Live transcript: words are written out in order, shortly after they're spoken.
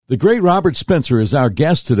The great Robert Spencer is our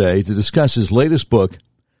guest today to discuss his latest book,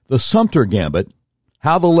 The Sumter Gambit,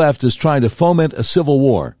 How the Left is Trying to Foment a Civil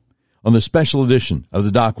War, on the special edition of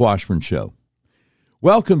the Doc Washburn Show.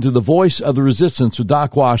 Welcome to the Voice of the Resistance with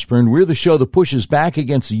Doc Washburn. We're the show that pushes back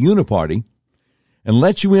against the uniparty and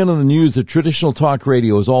lets you in on the news that traditional talk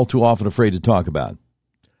radio is all too often afraid to talk about.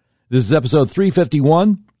 This is episode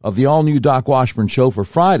 351 of the all-new Doc Washburn Show for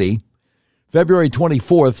Friday, February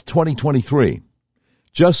 24th, 2023.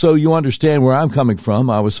 Just so you understand where I'm coming from,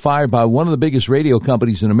 I was fired by one of the biggest radio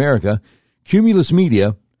companies in America, Cumulus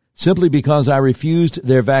Media, simply because I refused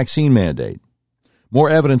their vaccine mandate. More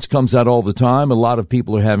evidence comes out all the time. A lot of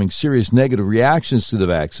people are having serious negative reactions to the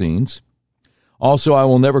vaccines. Also, I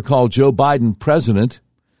will never call Joe Biden president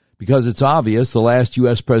because it's obvious the last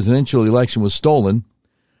U.S. presidential election was stolen.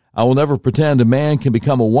 I will never pretend a man can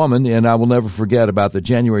become a woman, and I will never forget about the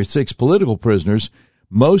January 6th political prisoners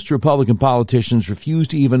most Republican politicians refuse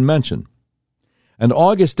to even mention. And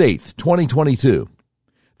August 8th, 2022,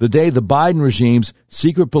 the day the Biden regime's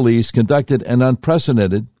secret police conducted an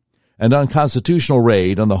unprecedented and unconstitutional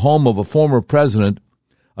raid on the home of a former president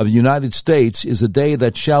of the United States, is a day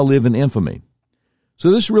that shall live in infamy.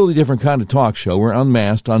 So this is a really different kind of talk show. We're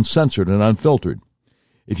unmasked, uncensored, and unfiltered.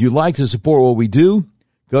 If you'd like to support what we do,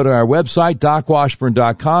 go to our website,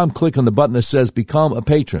 docwashburn.com, click on the button that says Become a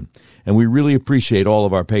Patron, and we really appreciate all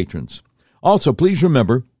of our patrons. Also, please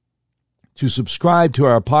remember to subscribe to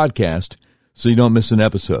our podcast so you don't miss an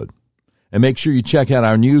episode. And make sure you check out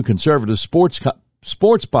our new conservative sports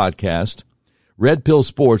podcast, Red Pill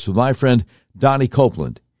Sports, with my friend Donnie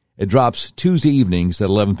Copeland. It drops Tuesday evenings at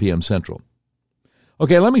 11 p.m. Central.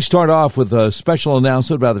 Okay, let me start off with a special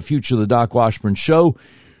announcement about the future of the Doc Washburn Show.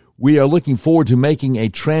 We are looking forward to making a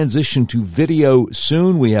transition to video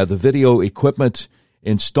soon. We have the video equipment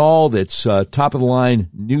installed. It's top-of-the-line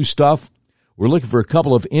new stuff. We're looking for a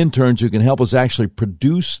couple of interns who can help us actually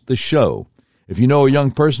produce the show. If you know a young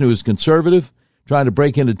person who is conservative, trying to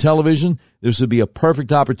break into television, this would be a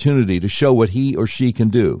perfect opportunity to show what he or she can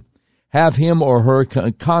do. Have him or her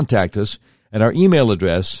contact us at our email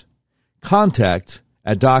address,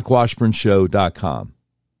 contact@docwashburnshow.com.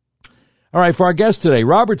 All right, for our guest today,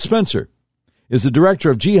 Robert Spencer is the director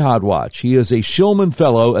of Jihad Watch. He is a Shulman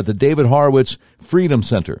Fellow at the David Horowitz Freedom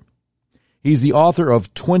Center. He's the author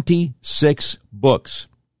of 26 books,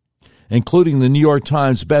 including the New York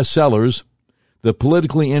Times bestsellers, The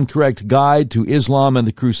Politically Incorrect Guide to Islam and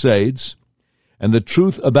the Crusades, and The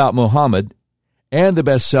Truth About Muhammad, and the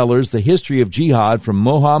bestsellers, The History of Jihad from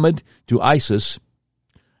Muhammad to ISIS,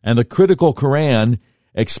 and The Critical Quran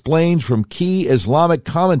Explained from Key Islamic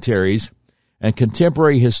Commentaries and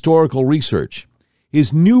Contemporary Historical Research.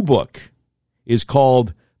 His new book is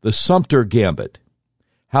called The Sumter Gambit,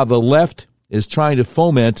 How the Left is Trying to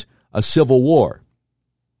Foment a Civil War.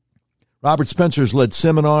 Robert Spencer has led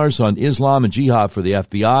seminars on Islam and Jihad for the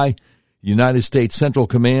FBI, United States Central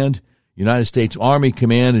Command, United States Army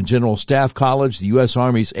Command and General Staff College, the U.S.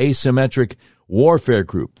 Army's Asymmetric Warfare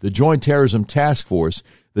Group, the Joint Terrorism Task Force,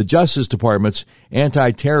 the Justice Department's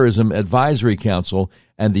Anti-Terrorism Advisory Council,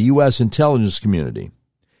 and the U.S. intelligence community.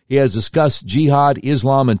 He has discussed jihad,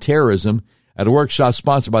 Islam, and terrorism at a workshop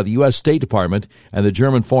sponsored by the U.S. State Department and the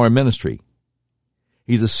German Foreign Ministry.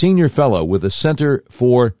 He's a senior fellow with the Center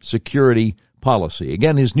for Security Policy.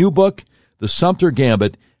 Again, his new book, The Sumter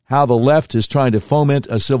Gambit, How the Left is Trying to Foment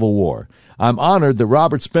a Civil War. I'm honored that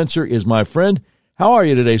Robert Spencer is my friend. How are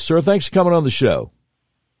you today, sir? Thanks for coming on the show.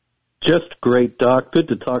 Just great, Doc. Good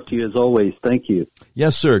to talk to you as always. Thank you.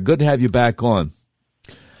 Yes, sir. Good to have you back on.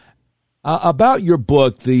 About your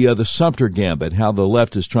book, the Sumter Gambit, How the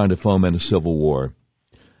Left is Trying to Foment a Civil War.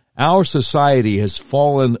 Our society has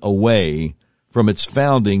fallen away from its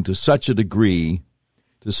founding to such a degree,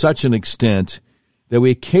 to such an extent, that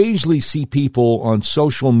we occasionally see people on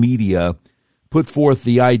social media put forth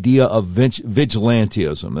the idea of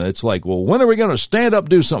vigilantism. And it's like, well, when are we going to stand up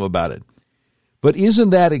and do something about it? But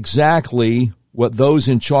isn't that exactly what those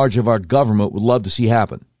in charge of our government would love to see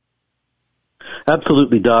happen?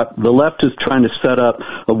 Absolutely, Doc. The left is trying to set up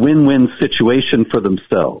a win-win situation for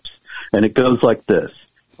themselves. And it goes like this.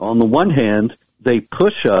 On the one hand, they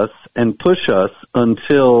push us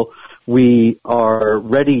until we are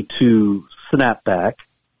ready to snap back.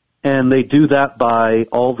 And they do that by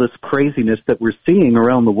all this craziness that we're seeing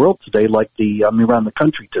around the world today, around the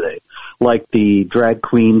country today, like the drag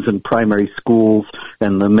queens in primary schools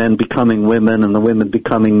and the men becoming women and the women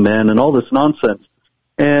becoming men and all this nonsense.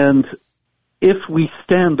 And if we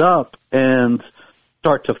stand up and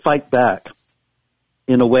start to fight back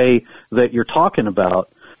in a way that you're talking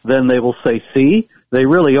about, then they will say, see, they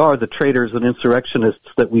really are the traitors and insurrectionists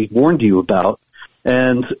that we warned you about.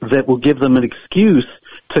 and that will give them an excuse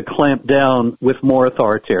to clamp down with more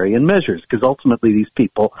authoritarian measures, because ultimately these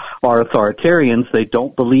people are authoritarians. They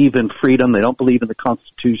don't believe in freedom. They don't believe in the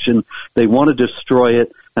Constitution. They want to destroy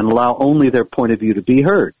it and allow only their point of view to be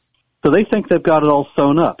heard. So they think they've got it all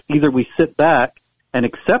sewn up. Either we sit back and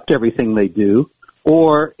accept everything they do,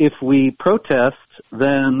 or if we protest,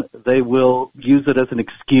 then they will use it as an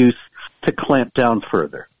excuse to clamp down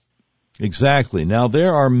further. Exactly. Now,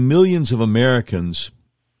 there are millions of Americans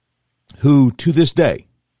who, to this day,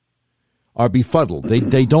 are befuddled.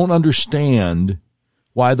 They don't understand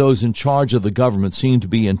why those in charge of the government seem to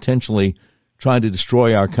be intentionally trying to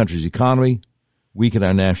destroy our country's economy, weaken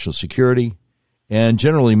our national security, and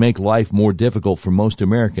generally make life more difficult for most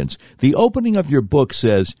Americans. The opening of your book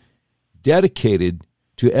says, dedicated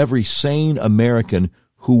to every sane American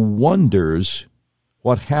who wonders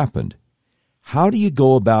what happened. How do you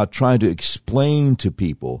go about trying to explain to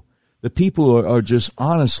people, the people who are just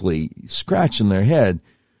honestly scratching their head,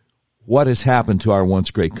 what has happened to our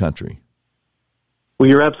once great country? Well,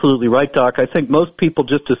 you're absolutely right, Doc. I think most people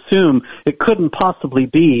just assume it couldn't possibly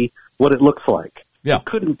be what it looks like. Yeah. It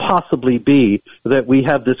couldn't possibly be that we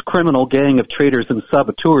have this criminal gang of traitors and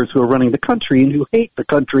saboteurs who are running the country and who hate the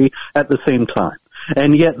country at the same time.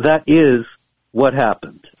 And yet that is what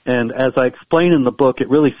happened. And as I explain in the book, it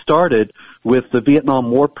really started with the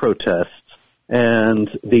Vietnam War protests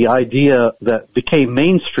and the idea that became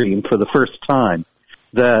mainstream for the first time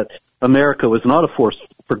that America was not a force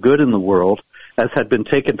for good in the world, as had been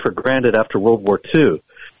taken for granted after World War II,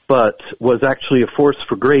 but was actually a force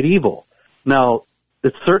for great evil. Now,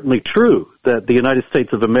 it's certainly true that the United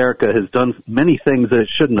States of America has done many things that it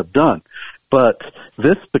shouldn't have done, but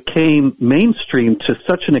this became mainstream to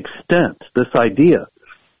such an extent, this idea,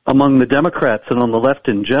 among the Democrats and on the left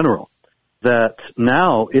in general, that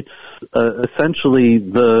now it's essentially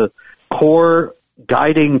the core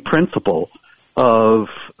guiding principle of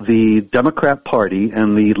the Democrat Party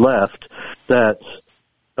and the left that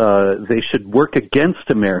they should work against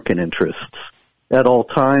American interests at all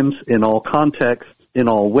times, in all contexts, in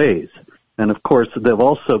all ways. And of course, they've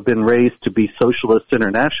also been raised to be socialist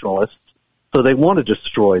internationalists, so they want to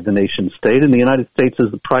destroy the nation state, and the United States is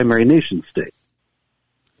the primary nation state.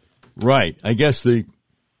 Right. I guess the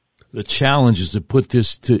challenge is to put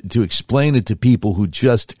this, to explain it to people who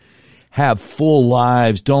just have full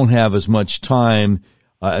lives, don't have as much time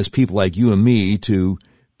as people like you and me to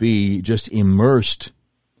be just immersed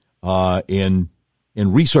in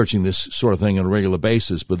researching this sort of thing on a regular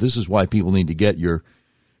basis. But this is why people need to get your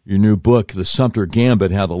new book, The Sumter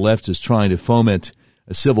Gambit, How the Left is Trying to Foment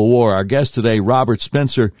a Civil War. Our guest today, Robert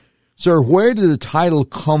Spencer. Sir, where did the title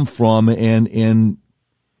come from, and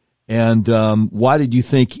why did you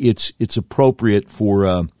think it's appropriate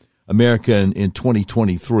for America in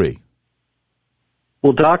 2023?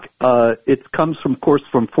 Well, Doc, it comes from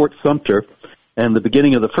Fort Sumter and the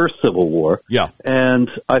beginning of the first Civil War. Yeah. And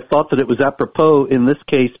I thought that it was apropos in this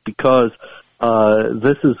case because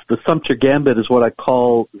this is the Sumter Gambit is what I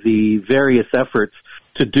call the various efforts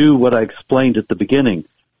to do what I explained at the beginning,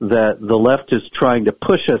 that the left is trying to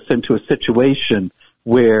push us into a situation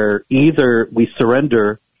where either we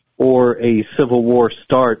surrender or a civil war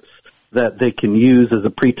starts that they can use as a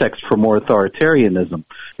pretext for more authoritarianism.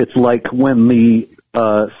 It's like when the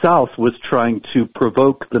South was trying to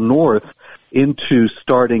provoke the North into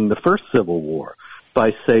starting the first Civil War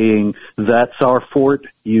by saying, that's our fort,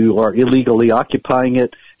 you are illegally occupying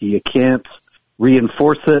it, you can't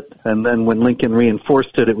reinforce it, and then when Lincoln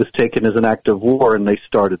reinforced it, it was taken as an act of war and they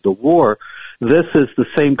started the war. This is the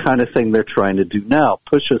same kind of thing they're trying to do now,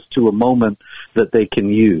 push us to a moment that they can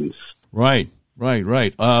use. Right.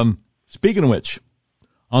 Speaking of which,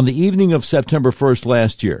 on the evening of September 1st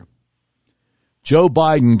last year, Joe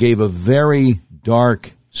Biden gave a very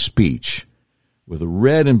dark speech with a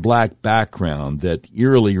red and black background that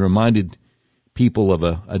eerily reminded people of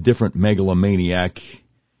a different megalomaniac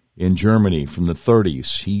in Germany from the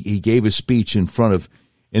 30s. He gave a speech in front of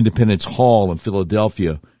Independence Hall in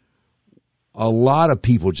Philadelphia. A lot of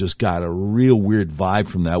people just got a real weird vibe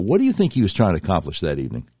from that. What do you think he was trying to accomplish that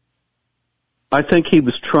evening? I think he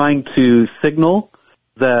was trying to signal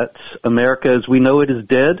that America as we know it is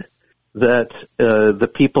dead, that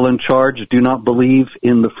the people in charge do not believe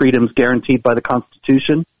in the freedoms guaranteed by the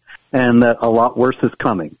Constitution, and that a lot worse is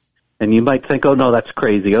coming. And you might think, oh, no, that's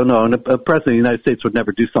crazy. Oh, no, and a president of the United States would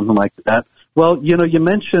never do something like that. Well, you know, you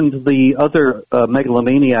mentioned the other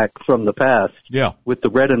megalomaniac from the past with the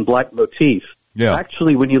red and black motif. Yeah.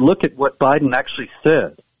 Actually, when you look at what Biden actually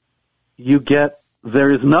said, you get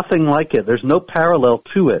there is nothing like it. There's no parallel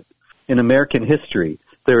to it in American history.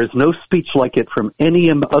 There is no speech like it from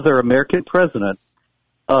any other American president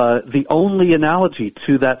the only analogy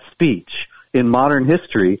to that speech in modern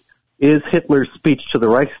history is Hitler's speech to the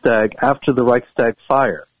Reichstag after the Reichstag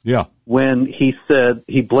fire. Yeah. When he said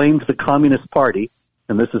he blamed the Communist Party,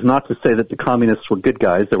 and this is not to say that the Communists were good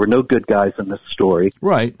guys. There were no good guys in this story.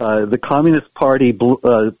 Right. The Communist Party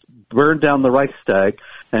burned down the Reichstag,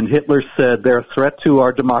 and Hitler said they're a threat to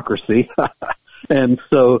our democracy. And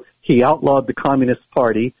so he outlawed the Communist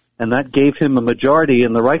Party, and that gave him a majority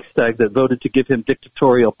in the Reichstag that voted to give him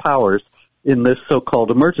dictatorial powers in this so-called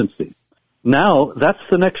emergency. Now, that's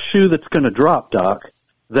the next shoe that's going to drop, Doc,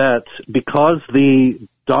 that because the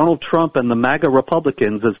Donald Trump and the MAGA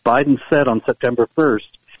Republicans, as Biden said on September 1st,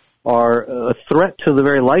 are a threat to the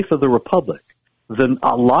very life of the Republic, then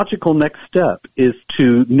a logical next step is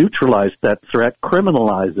to neutralize that threat,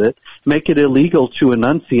 criminalize it, make it illegal to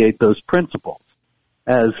enunciate those principles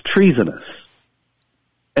as treasonous.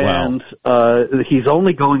 Wow. And he's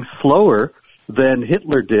only going slower than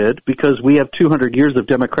Hitler did because we have 200 years of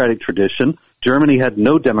democratic tradition. Germany had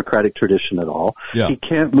no democratic tradition at all. Yeah. He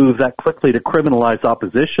can't move that quickly to criminalize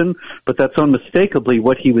opposition, but that's unmistakably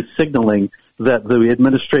what he was signaling that the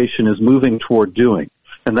administration is moving toward doing.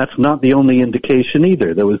 And that's not the only indication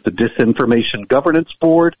either. There was the Disinformation Governance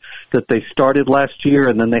Board that they started last year,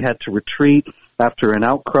 and then they had to retreat after an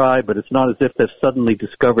outcry, but it's not as if they've suddenly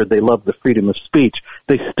discovered they love the freedom of speech.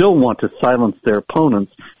 They still want to silence their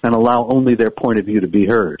opponents and allow only their point of view to be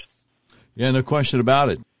heard. Yeah, no question about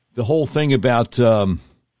it. The whole thing about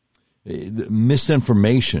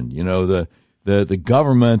misinformation, you know, the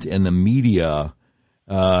government and the media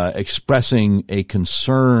expressing a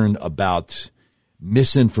concern about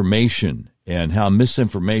misinformation and how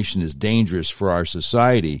misinformation is dangerous for our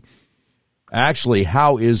society. Actually,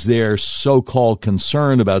 how is their so-called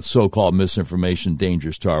concern about so-called misinformation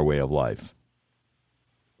dangerous to our way of life?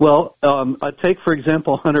 Well, I take, for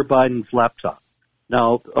example, Hunter Biden's laptop.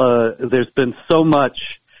 Now, there's been so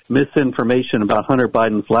much misinformation about Hunter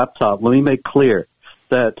Biden's laptop. Let me make clear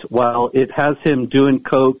that while it has him doing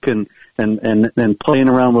coke and playing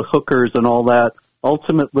around with hookers and all that,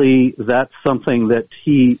 ultimately that's something that's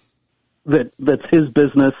his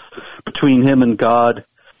business between him and God,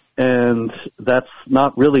 and that's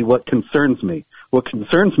not really what concerns me. What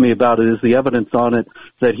concerns me about it is the evidence on it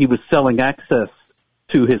that he was selling access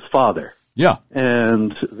to his father. Yeah.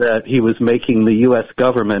 And that he was making the U.S.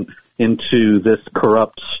 government into this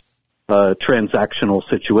corrupt transactional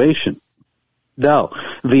situation. Now,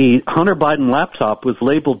 the Hunter Biden laptop was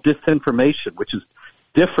labeled disinformation, which is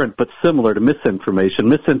different but similar to misinformation.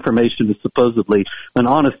 Misinformation is supposedly an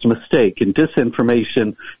honest mistake, and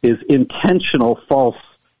disinformation is intentional false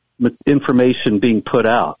information being put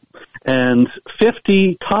out. And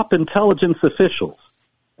 50 top intelligence officials,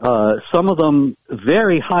 some of them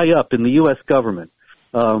very high up in the U.S. government,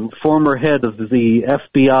 former head of the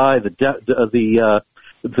FBI,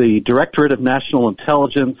 the Directorate of National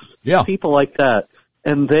Intelligence, people like that,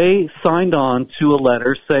 and they signed on to a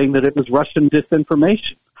letter saying that it was Russian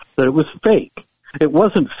disinformation, that it was fake. It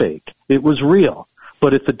wasn't fake. It was real.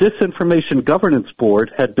 But if the Disinformation Governance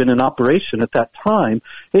Board had been in operation at that time,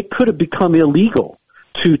 it could have become illegal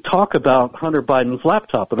to talk about Hunter Biden's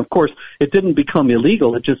laptop. And, of course, it didn't become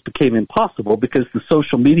illegal. It just became impossible because the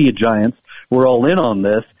social media giants were all in on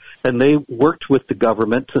this, and they worked with the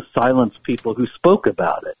government to silence people who spoke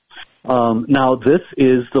about it. Now, this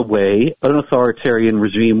is the way an authoritarian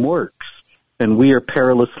regime works, and we are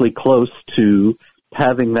perilously close to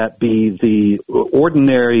having that be the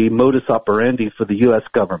ordinary modus operandi for the U.S.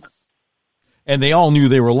 government. And they all knew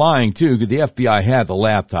they were lying, too, because the FBI had the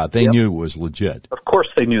laptop. They knew it was legit. Of course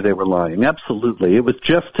they knew they were lying. Absolutely. It was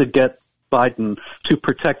just to get Biden, to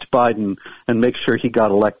protect Biden and make sure he got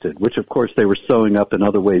elected, which, of course, they were sewing up in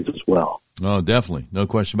other ways as well. Oh, definitely. No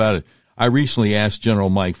question about it. I recently asked General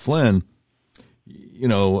Mike Flynn, you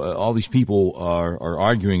know, all these people are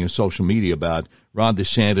arguing in social media about Ron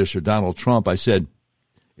DeSantis or Donald Trump. I said,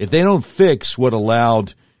 if they don't fix what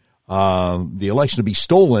allowed the election to be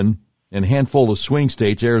stolen in a handful of swing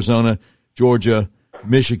states, Arizona, Georgia,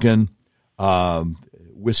 Michigan,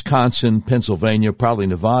 Wisconsin, Pennsylvania, probably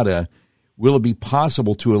Nevada, will it be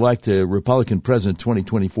possible to elect a Republican president in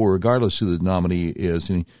 2024, regardless who the nominee is?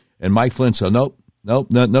 And Mike Flynn said,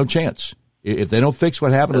 no chance. If they don't fix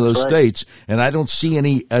what happened to those states, and I don't see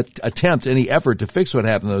any attempt, any effort to fix what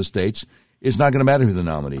happened to those states, it's not going to matter who the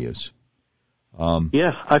nominee is.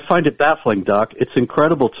 Yeah, I find it baffling, Doc. It's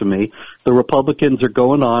incredible to me. The Republicans are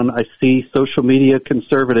going on. I see social media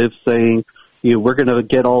conservatives saying, we're going to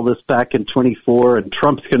get all this back in 24, and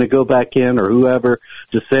Trump's going to go back in, or whoever,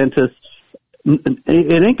 DeSantis.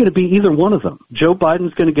 It ain't going to be either one of them. Joe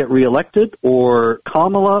Biden's going to get reelected, or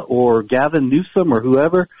Kamala, or Gavin Newsom, or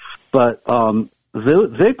whoever. But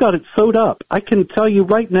they've got it sewed up. I can tell you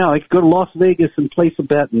right now, I could go to Las Vegas and place a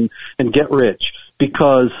bet and get rich,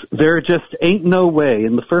 because there just ain't no way.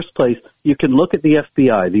 In the first place, you can look at the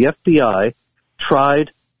FBI. The FBI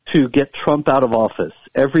tried to get Trump out of office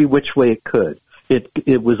every which way it could.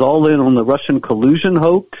 It was all in on the Russian collusion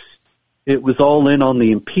hoax. It was all in on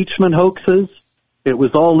the impeachment hoaxes. It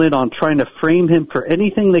was all in on trying to frame him for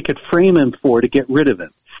anything they could frame him for to get rid of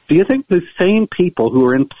him. Do you think the same people who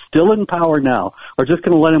are still in power now are just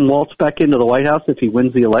going to let him waltz back into the White House if he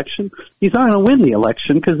wins the election? He's not going to win the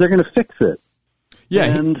election because they're going to fix it. Yeah,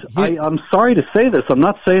 and I'm sorry to say this. I'm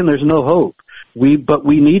not saying there's no hope. But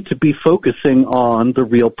we need to be focusing on the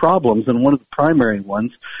real problems, and one of the primary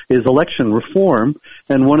ones is election reform,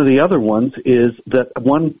 and one of the other ones is that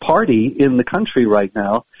one party in the country right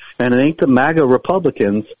now, and it ain't the MAGA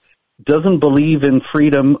Republicans, doesn't believe in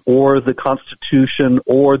freedom or the Constitution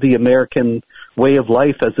or the American way of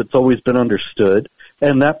life as it's always been understood,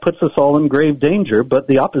 and that puts us all in grave danger, but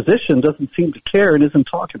the opposition doesn't seem to care and isn't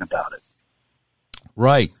talking about it.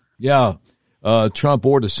 Right, yeah. Trump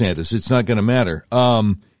or DeSantis, it's not going to matter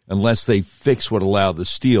unless they fix what allowed the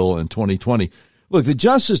steal in 2020. Look, the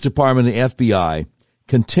Justice Department and the FBI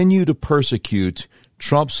continue to persecute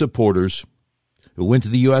Trump supporters who went to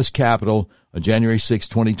the U.S. Capitol on January 6,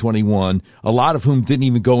 2021, a lot of whom didn't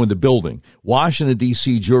even go in the building. Washington,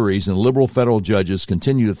 D.C. juries and liberal federal judges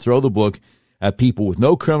continue to throw the book at people with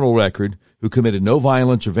no criminal record who committed no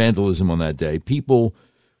violence or vandalism on that day, people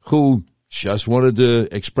who just wanted to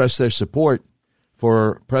express their support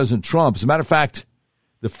for President Trump. As a matter of fact,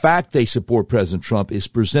 the fact they support President Trump is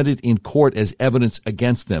presented in court as evidence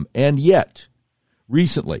against them. And yet,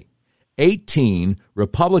 recently, 18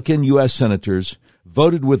 Republican U.S. senators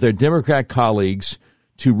voted with their Democrat colleagues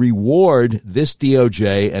to reward this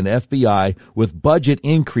DOJ and FBI with budget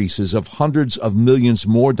increases of hundreds of millions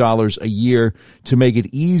more dollars a year to make it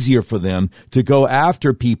easier for them to go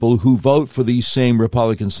after people who vote for these same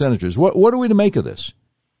Republican senators. What are we to make of this?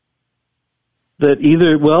 That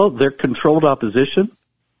either, they're controlled opposition,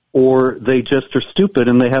 or they just are stupid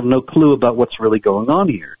and they have no clue about what's really going on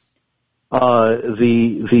here.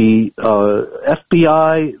 The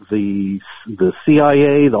FBI, the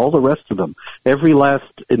CIA, all the rest of them, every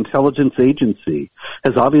last intelligence agency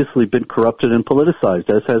has obviously been corrupted and politicized,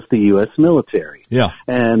 as has the U.S. military. Yeah.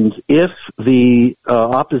 And if the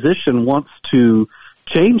opposition wants to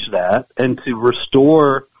change that and to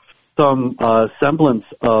restore some semblance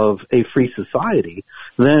of a free society,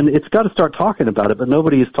 then it's got to start talking about it, but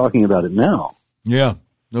nobody is talking about it now. Yeah,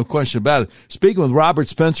 no question about it. Speaking with Robert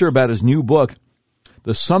Spencer about his new book,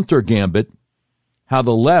 The Sumter Gambit, How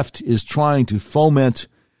the Left is Trying to Foment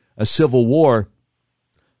a Civil War.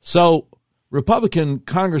 So, Republican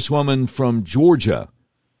Congresswoman from Georgia,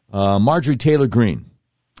 Marjorie Taylor Greene,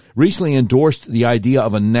 recently endorsed the idea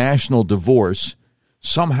of a national divorce,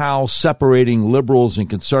 somehow separating liberals and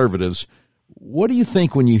conservatives. What do you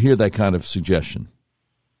think when you hear that kind of suggestion?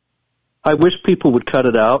 I wish people would cut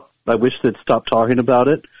it out. I wish they'd stop talking about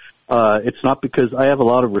it. It's not because I have a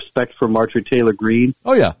lot of respect for Marjorie Taylor Greene.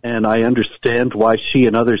 Oh, yeah. And I understand why she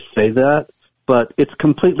and others say that, but it's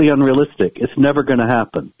completely unrealistic. It's never going to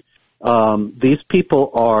happen. These people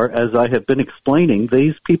are, as I have been explaining,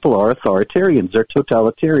 these people are authoritarians. They're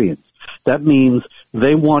totalitarians. That means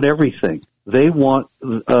they want everything. They want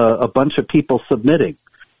a bunch of people submitting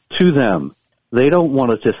to them. They don't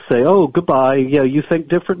want to just say, "Oh, goodbye. Yeah, you think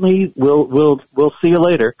differently. We'll see you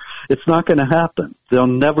later." It's not going to happen. They'll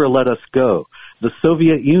never let us go. The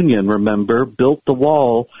Soviet Union, remember, built the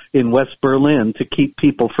wall in West Berlin to keep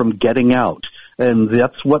people from getting out, and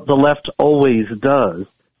that's what the left always does.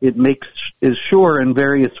 It is sure in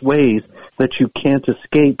various ways that you can't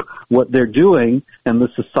escape what they're doing and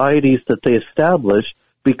the societies that they establish,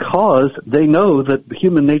 because they know that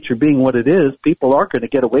human nature being what it is, people are going to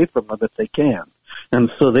get away from them if they can.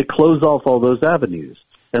 And so they close off all those avenues.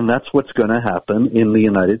 And that's what's going to happen in the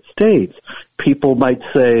United States. People might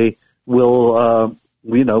say, we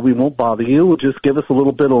won't bother you. We'll just give us a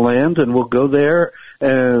little bit of land and we'll go there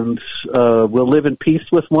and we'll live in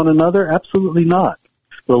peace with one another. Absolutely not.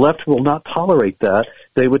 The left will not tolerate that.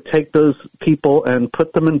 They would take those people and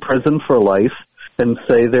put them in prison for life and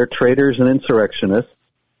say they're traitors and insurrectionists,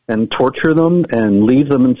 and torture them and leave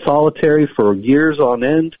them in solitary for years on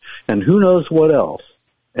end and who knows what else.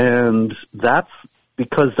 And that's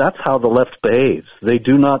because that's how the left behaves. They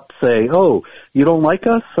do not say, "Oh, you don't like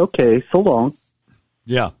us? Okay, so long."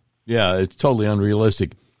 Yeah, it's totally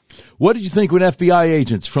unrealistic. What did you think when FBI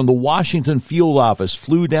agents from the Washington field office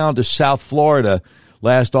flew down to South Florida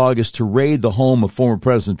last August to raid the home of former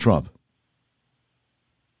President Trump?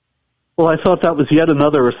 Well, I thought that was yet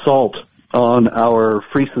another assault on our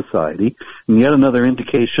free society, and yet another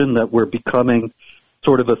indication that we're becoming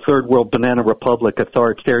sort of a third world banana republic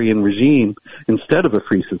authoritarian regime instead of a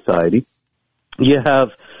free society. You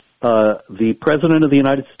have the President of the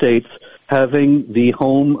United States having the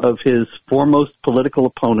home of his foremost political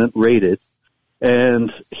opponent raided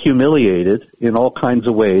and humiliated in all kinds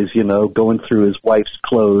of ways, you know, going through his wife's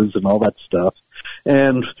clothes and all that stuff.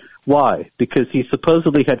 And why? Because he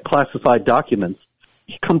supposedly had classified documents,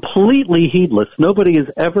 completely heedless. Nobody has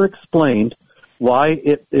ever explained why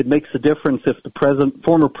it makes a difference if the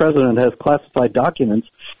former president has classified documents,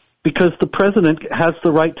 because the president has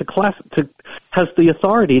the right has the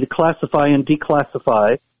authority to classify and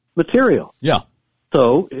declassify material. Yeah.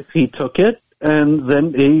 So if he took it and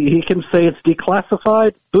then he can say it's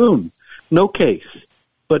declassified, boom, no case.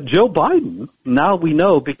 But Joe Biden, now we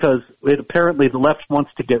know, because apparently the left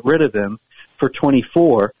wants to get rid of him for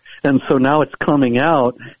 24, and so now it's coming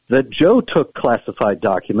out that Joe took classified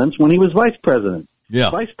documents when he was vice president.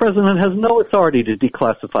 Yeah. Vice president has no authority to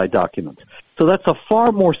declassify documents. So that's a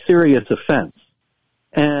far more serious offense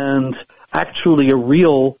and actually a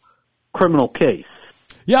real criminal case.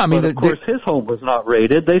 Yeah, I mean, but of course, his home was not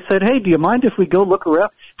raided. They said, "Hey, do you mind if we go look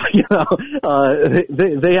around?" You know,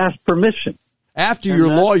 they asked permission. After your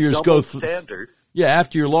lawyers go through,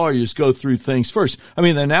 after your lawyers go through things first. I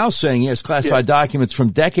mean, they're now saying he has classified documents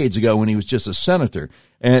from decades ago when he was just a senator,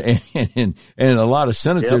 and a lot of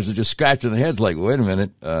senators are just scratching their heads like, "Wait a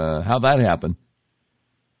minute, how'd that happen?"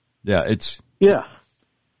 Yeah, it's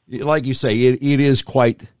like you say, it is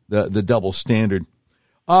quite the double standard.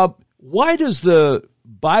 Why does the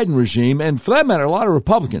Biden regime, and for that matter, a lot of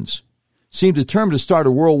Republicans, seem determined to start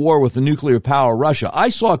a world war with the nuclear power of Russia? I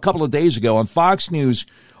saw a couple of days ago on Fox News,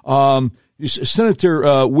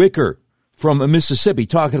 Senator Wicker from Mississippi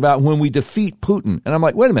talking about when we defeat Putin. And I'm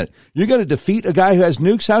like, wait a minute, you're going to defeat a guy who has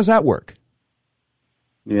nukes? How's that work?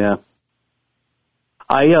 Yeah.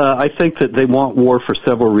 I think that they want war for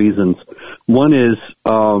several reasons. One is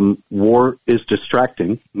war is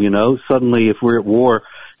distracting. You know, suddenly if we're at war,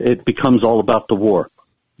 it becomes all about the war.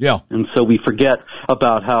 Yeah. And so we forget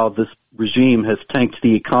about how this regime has tanked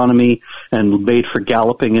the economy and made for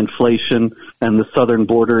galloping inflation, and the southern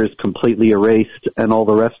border is completely erased and all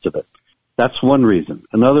the rest of it. That's one reason.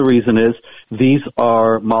 Another reason is these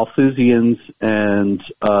are Malthusians and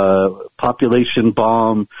population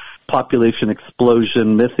bomb, population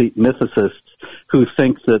explosion mythicists who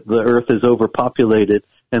think that the earth is overpopulated,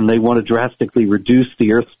 and they want to drastically reduce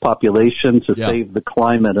the Earth's population to save the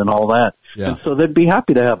climate and all that. Yeah. And so they'd be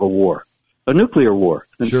happy to have a war, a nuclear war,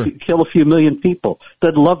 and kill a few million people.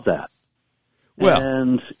 They'd love that. Well,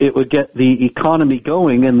 and it would get the economy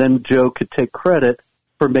going, and then Joe could take credit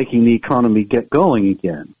for making the economy get going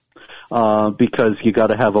again. Because you got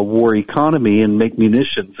to have a war economy and make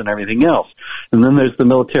munitions and everything else. And then there's the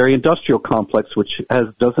military-industrial complex, which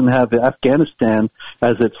doesn't have Afghanistan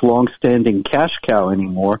as its long-standing cash cow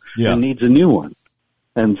anymore, and needs a new one.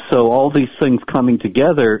 And so all these things coming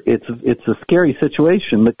together, it's a scary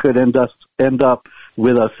situation that could end up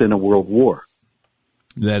with us in a world war.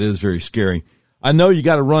 That is very scary. I know you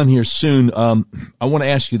got to run here soon. I want to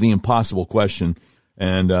ask you the impossible question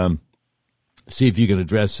and see if you can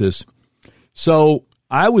address this. So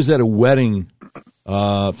I was at a wedding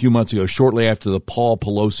a few months ago, shortly after the Paul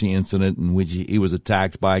Pelosi incident in which he was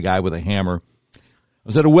attacked by a guy with a hammer. I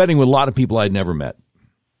was at a wedding with a lot of people I'd never met.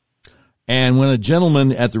 And when a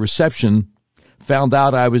gentleman at the reception found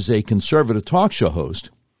out I was a conservative talk show host,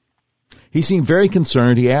 he seemed very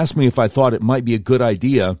concerned. He asked me if I thought it might be a good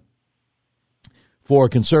idea for a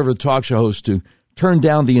conservative talk show host to turn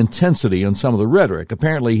down the intensity on some of the rhetoric.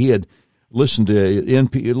 Apparently he had listened to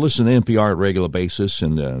NPR on a regular basis,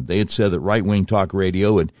 and they had said that right-wing talk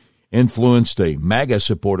radio had influenced a MAGA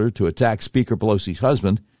supporter to attack Speaker Pelosi's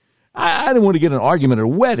husband. I didn't want to get an argument at a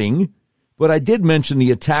wedding, but I did mention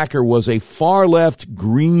the attacker was a far-left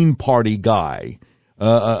Green Party guy,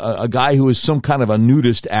 a guy who was some kind of a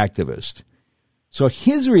nudist activist. So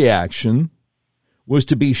his reaction was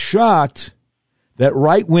to be shocked that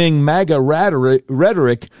right-wing MAGA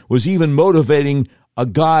rhetoric was even motivating a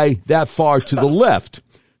guy that far to the left.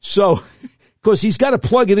 So, because he's got to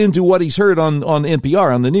plug it into what he's heard on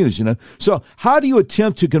NPR, on the news, you know. So how do you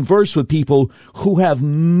attempt to converse with people who have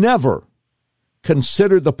never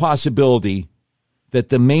considered the possibility that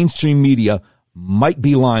the mainstream media might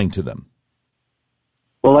be lying to them?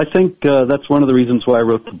 Well, I think that's one of the reasons why I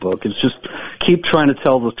wrote the book. It's just keep trying to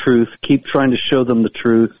tell the truth, keep trying to show them the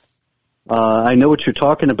truth, I know what you're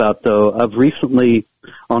talking about, though. I've recently,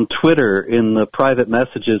 on Twitter, in the private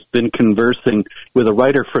messages, been conversing with a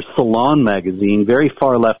writer for Salon magazine, very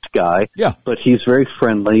far-left guy, but he's very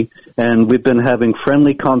friendly, and we've been having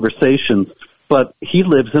friendly conversations, but he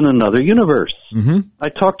lives in another universe. Mm-hmm. I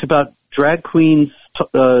talked about drag queens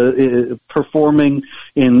performing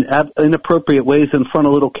in inappropriate ways in front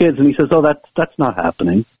of little kids, and he says, "Oh, that's not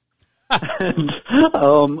happening." And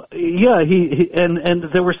and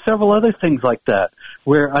there were several other things like that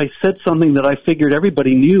where I said something that I figured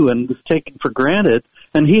everybody knew and was taken for granted,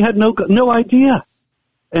 and he had no idea.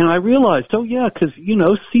 And I realized, because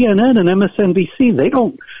CNN and MSNBC, they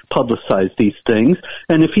don't publicize these things,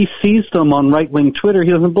 and if he sees them on right-wing Twitter,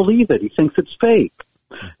 he doesn't believe it. He thinks it's fake.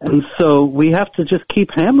 And so we have to just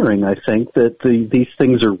keep hammering, I think, that these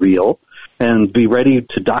things are real and be ready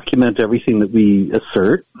to document everything that we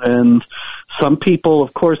assert. And some people,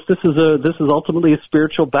 of course, this is ultimately a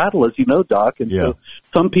spiritual battle, as you know, Doc. And so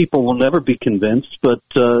some people will never be convinced, but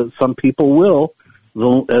some people will,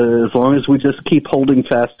 as long as we just keep holding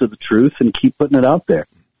fast to the truth and keep putting it out there.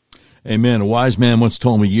 Amen. A wise man once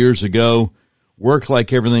told me years ago, work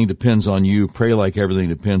like everything depends on you, pray like everything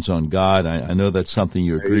depends on God. I know that's something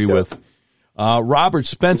you agree with. Robert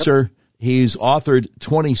Spencer, he's authored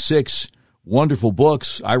 26 wonderful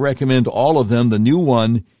books. I recommend all of them. The new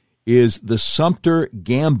one is The Sumter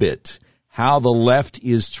Gambit, How the Left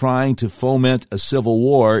is Trying to Foment a Civil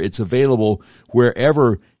War. It's available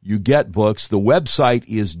wherever you get books. The website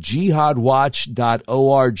is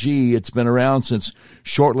jihadwatch.org. It's been around since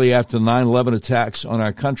shortly after the 9/11 attacks on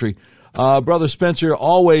our country. Brother Spencer,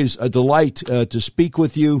 always a delight to speak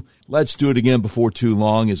with you. Let's do it again before too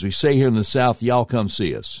long. As we say here in the South, y'all come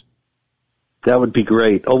see us. That would be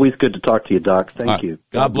great. Always good to talk to you, Doc. Thank you.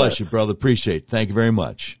 God bless you, brother. Appreciate it. Thank you very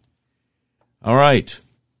much. All right.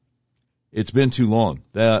 It's been too long.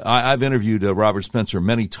 I've interviewed Robert Spencer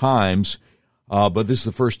many times, but this is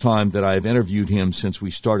the first time that I've interviewed him since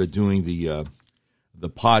we started doing the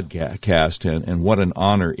podcast, and what an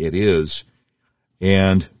honor it is.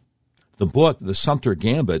 And the book, The Sumter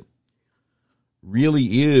Gambit,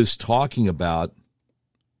 really is talking about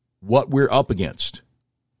what we're up against.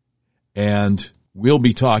 And we'll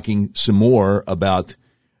be talking some more about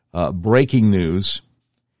breaking news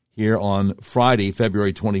here on Friday,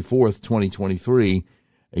 February 24th, 2023,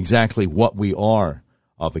 exactly what we are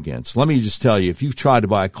up against. Let me just tell you, if you've tried to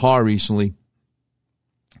buy a car recently,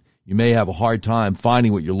 you may have a hard time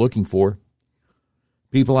finding what you're looking for.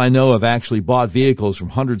 People I know have actually bought vehicles from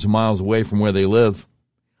hundreds of miles away from where they live.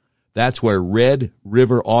 That's where Red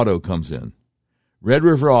River Auto comes in. Red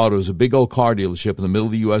River Auto is a big old car dealership in the middle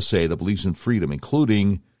of the USA that believes in freedom,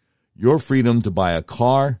 including your freedom to buy a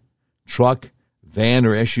car, truck, van,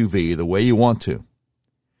 or SUV the way you want to.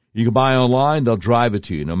 You can buy online, they'll drive it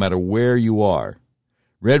to you no matter where you are.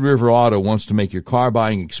 Red River Auto wants to make your car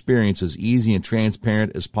buying experience as easy and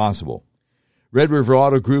transparent as possible. Red River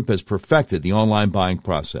Auto Group has perfected the online buying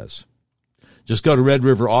process. Just go to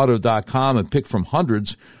redriverauto.com and pick from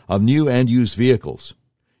hundreds of new and used vehicles.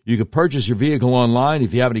 You can purchase your vehicle online.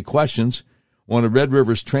 If you have any questions, one of Red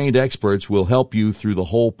River's trained experts will help you through the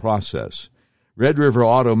whole process. Red River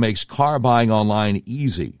Auto makes car buying online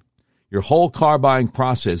easy. Your whole car buying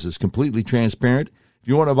process is completely transparent. If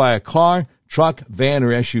you want to buy a car, truck, van, or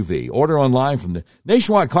SUV, order online from the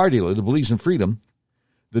nationwide car dealer that believes in freedom,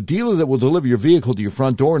 the dealer that will deliver your vehicle to your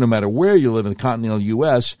front door no matter where you live in the continental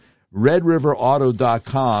U.S.,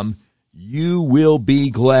 redriverauto.com. You will be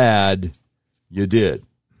glad you did.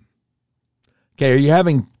 Okay, are you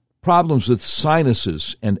having problems with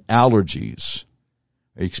sinuses and allergies?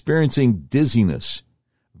 Are you experiencing dizziness,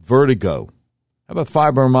 vertigo? How about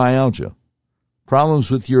fibromyalgia? Problems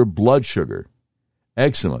with your blood sugar,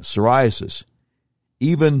 eczema, psoriasis,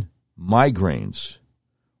 even migraines?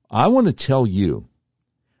 I want to tell you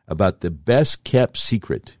about the best-kept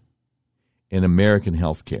secret in American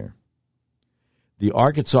healthcare. The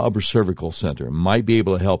Arkansas Upper Cervical Center might be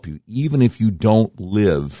able to help you even if you don't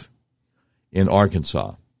live in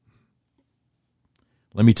Arkansas.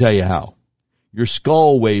 Let me tell you how. Your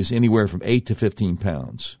skull weighs anywhere from 8 to 15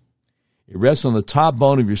 pounds. It rests on the top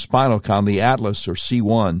bone of your spinal column, the atlas or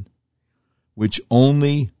C1, which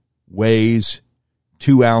only weighs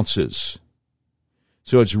 2 ounces.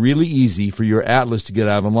 So it's really easy for your atlas to get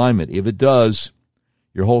out of alignment. If it does,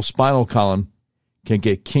 your whole spinal column can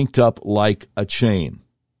get kinked up like a chain.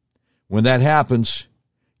 When that happens,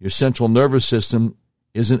 your central nervous system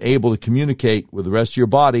isn't able to communicate with the rest of your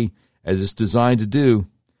body as it's designed to do.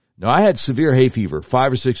 Now, I had severe hay fever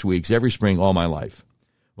 5 or 6 weeks every spring all my life.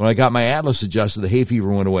 When I got my atlas adjusted, the hay fever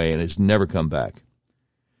went away, and it's never come back.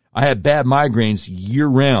 I had bad migraines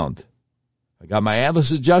year-round. I got my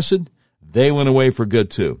atlas adjusted. They went away for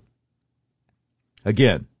good too.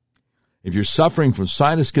 Again, if you're suffering from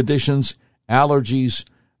sinus conditions, allergies,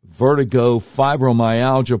 vertigo,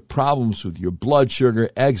 fibromyalgia, problems with your blood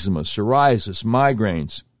sugar, eczema, psoriasis,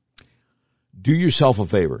 migraines, do yourself a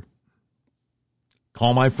favor.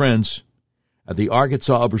 Call my friends at the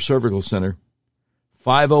Arkansas Upper Cervical Center,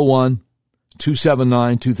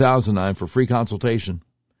 501-279-2009 for free consultation.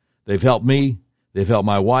 They've helped me. They've helped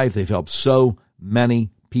my wife. They've helped so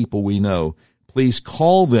many people we know. Please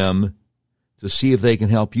call them to see if they can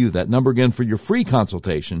help you. That number again for your free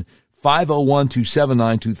consultation,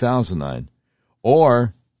 501-279-2009.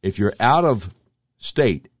 Or if you're out of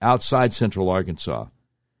state, outside Central Arkansas,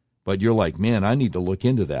 but you're like, man, I need to look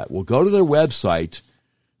into that. Well, go to their website,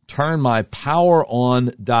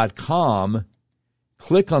 turnmypoweron.com,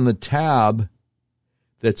 click on the tab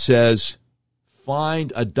that says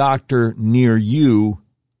find a doctor near you,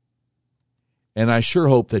 and I sure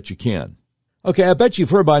hope that you can. Okay, I bet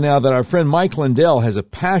you've heard by now that our friend Mike Lindell has a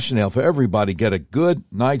passion to help everybody get a good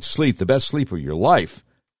night's sleep, the best sleep of your life.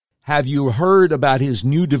 Have you heard about his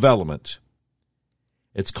new development?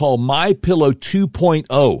 It's called MyPillow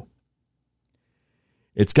 2.0.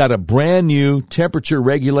 It's got a brand new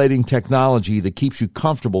temperature-regulating technology that keeps you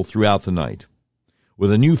comfortable throughout the night,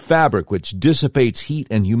 with a new fabric which dissipates heat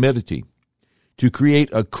and humidity to create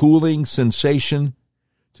a cooling sensation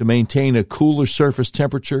to maintain a cooler surface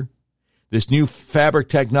temperature. This new fabric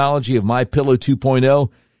technology of MyPillow 2.0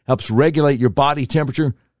 helps regulate your body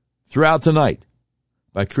temperature throughout the night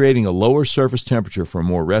by creating a lower surface temperature for a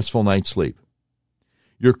more restful night's sleep.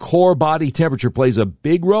 Your core body temperature plays a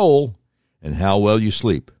big role in how well you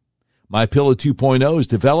sleep. MyPillow 2.0 is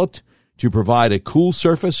developed to provide a cool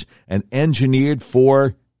surface and engineered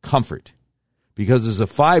for comfort. Because it's a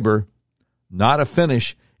fiber, not a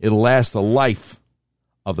finish, it'll last the life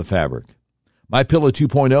of the fabric. MyPillow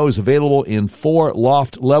 2.0 is available in 4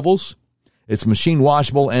 loft levels. It's machine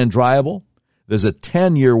washable and dryable. There's a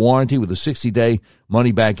 10-year warranty with a 60-day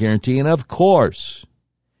money-back guarantee. And, of course,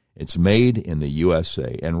 it's made in the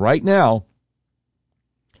USA. And right now,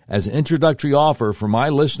 as an introductory offer for my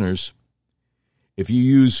listeners, if you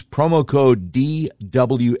use promo code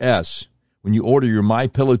DWS when you order your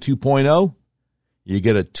MyPillow 2.0, you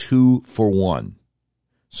get a 2-for-1.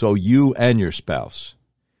 So you and your spouse.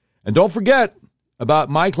 And don't forget about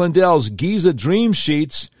Mike Lindell's Giza Dream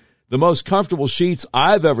Sheets, the most comfortable sheets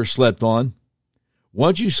I've ever slept on.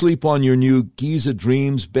 Once you sleep on your new Giza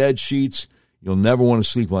Dreams bed sheets, you'll never want to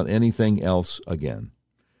sleep on anything else again.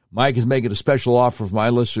 Mike is making a special offer for my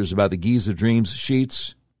listeners about the Giza Dreams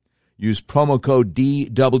sheets. Use promo code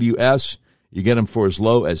DWS. You get them for as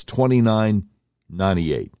low as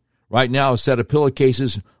 $29.98. Right now, a set of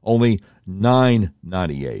pillowcases, only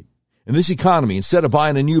 $9.98. In this economy, instead of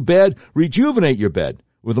buying a new bed, rejuvenate your bed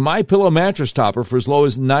with a MyPillow mattress topper for as low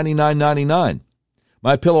as $99.99.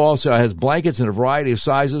 MyPillow also has blankets in a variety of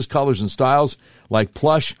sizes, colors, and styles, like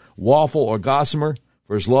plush, waffle, or gossamer,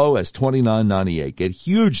 for as low as $29.98. Get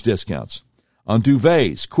huge discounts on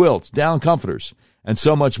duvets, quilts, down comforters, and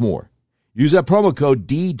so much more. Use that promo code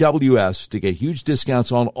DWS to get huge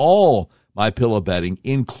discounts on all MyPillow bedding,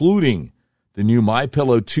 including the new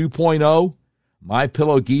MyPillow 2.0,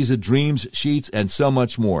 MyPillow Giza Dreams sheets, and so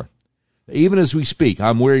much more. Even as we speak,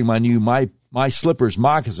 I'm wearing my new My Slippers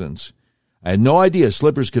moccasins. I had no idea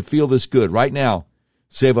slippers could feel this good. Right now,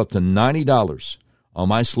 save up to $90 on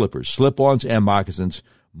my slippers, slip-ons, and moccasins,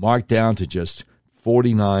 marked down to just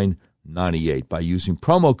 $49.98 by using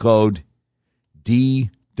promo code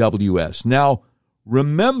DWS. Now,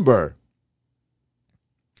 remember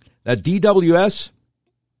that DWS,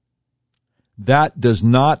 that does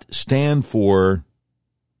not stand for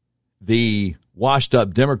the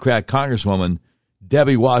washed-up Democrat Congresswoman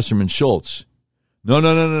Debbie Wasserman Schultz.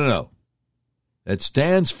 No. That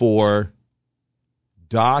stands for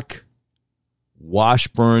Doc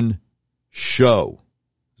Washburn Show.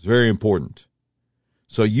 It's very important.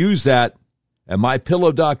 So use that at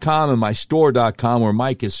MyPillow.com and MyStore.com, where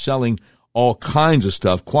Mike is selling all kinds of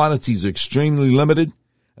stuff. Quantities are extremely limited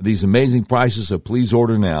at these amazing prices, so please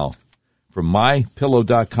order now from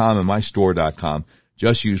MyPillow.com and MyStore.com.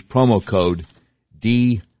 Just use promo code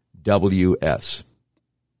DWS.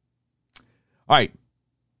 All right.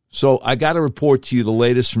 So I got to report to you the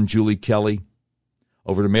latest from Julie Kelly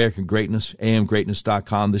over at American Greatness,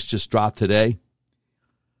 amgreatness.com. This just dropped today.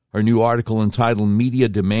 Her new article entitled Media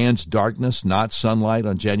Demands Darkness, Not Sunlight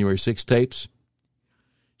on January 6 tapes.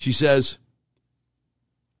 She says,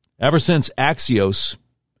 ever since Axios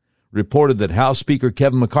reported that House Speaker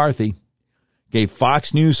Kevin McCarthy gave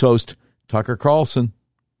Fox News host Tucker Carlson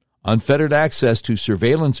unfettered access to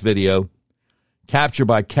surveillance video captured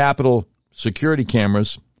by Capitol security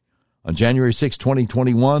cameras on January 6,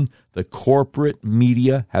 2021, the corporate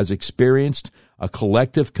media has experienced a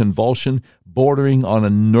collective convulsion bordering on a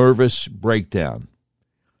nervous breakdown.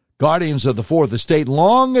 Guardians of the Fourth Estate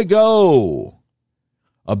long ago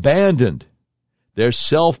abandoned their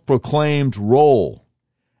self-proclaimed role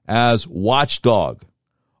as watchdog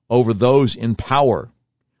over those in power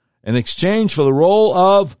in exchange for the role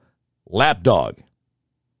of lapdog.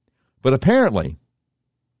 But apparently,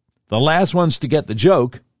 the last ones to get the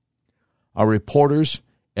joke are reporters,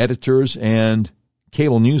 editors, and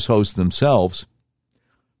cable news hosts themselves,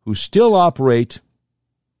 who still operate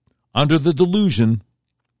under the delusion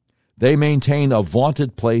they maintain a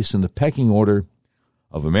vaunted place in the pecking order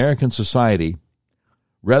of American society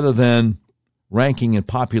rather than ranking in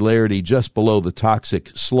popularity just below the toxic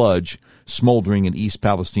sludge smoldering in East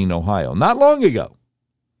Palestine, Ohio. Not long ago,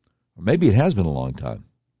 or maybe it has been a long time,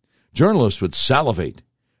 journalists would salivate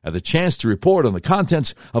at the chance to report on the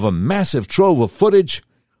contents of a massive trove of footage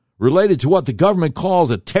related to what the government calls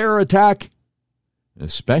a terror attack,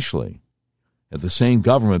 especially if the same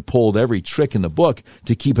government pulled every trick in the book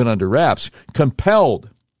to keep it under wraps, compelled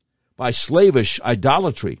by slavish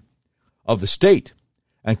idolatry of the state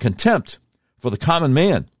and contempt for the common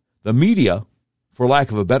man. The media, for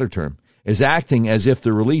lack of a better term, is acting as if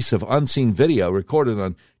the release of unseen video recorded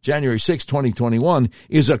on January 6, 2021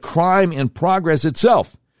 is a crime in progress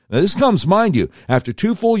itself. Now, this comes, mind you, after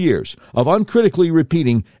 2 full years of uncritically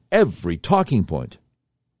repeating every talking point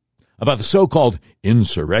about the so-called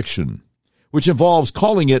insurrection, which involves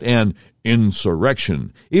calling it an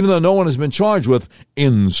insurrection, even though no one has been charged with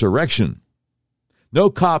insurrection. No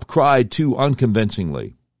cop cried too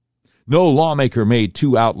unconvincingly. No lawmaker made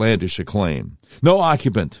too outlandish a claim. No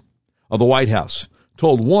occupant of the White House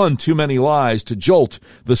told one too many lies to jolt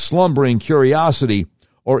the slumbering curiosity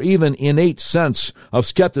or even innate sense of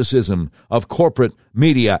skepticism of corporate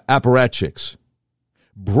media apparatchiks.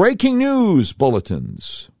 Breaking news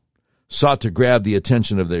bulletins sought to grab the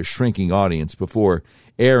attention of their shrinking audience before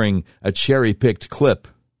airing a cherry-picked clip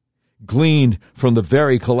gleaned from the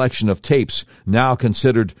very collection of tapes now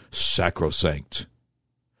considered sacrosanct.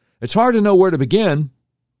 It's hard to know where to begin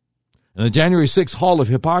in the January 6th Hall of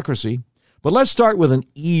Hypocrisy, but let's start with an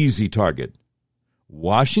easy target.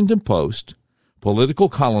 Washington Post political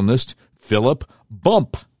columnist Philip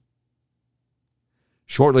Bump.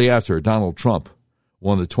 Shortly after Donald Trump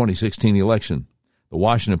won the 2016 election, the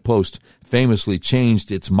Washington Post famously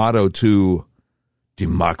changed its motto to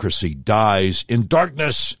 "Democracy dies in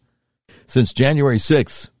darkness." Since January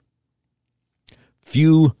 6th,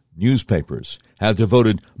 few newspapers have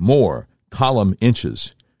devoted more column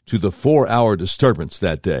inches to the 4-hour disturbance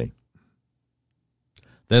that day.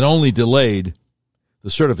 That only delayed the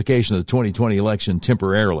certification of the 2020 election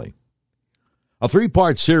temporarily. A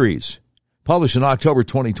 3-part series published in October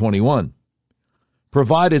 2021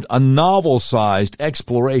 provided a novel-sized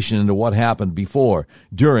exploration into what happened before,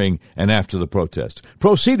 during, and after the protest.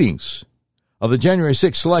 Proceedings of the January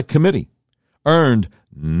 6th Select Committee earned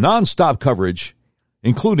nonstop coverage,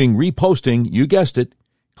 including reposting, you guessed it,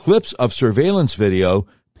 clips of surveillance video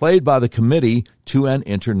played by the committee to an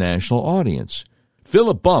international audience.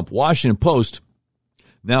 Philip Bump, Washington Post,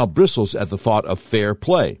 now bristles at the thought of fair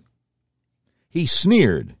play. He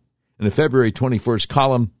sneered in a February 21st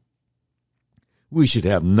column, "We should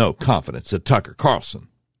have no confidence that Tucker Carlson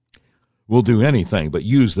will do anything but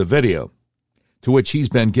use the video to which he's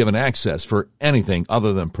been given access for anything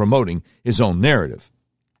other than promoting his own narrative.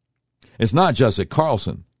 It's not just that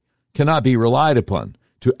Carlson cannot be relied upon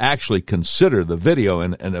to actually consider the video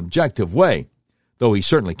in an objective way, though he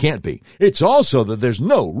certainly can't be. It's also that there's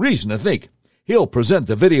no reason to think he'll present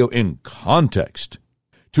the video in context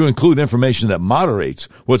to include information that moderates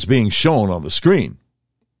what's being shown on the screen.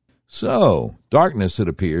 So, darkness, it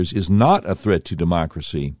appears, is not a threat to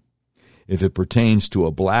democracy if it pertains to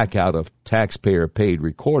a blackout of taxpayer-paid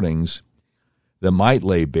recordings that might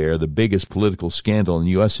lay bare the biggest political scandal in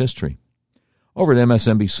U.S. history. Over at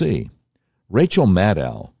MSNBC, Rachel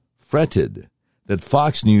Maddow fretted that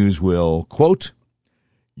Fox News will, quote,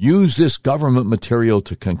 use this government material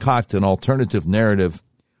to concoct an alternative narrative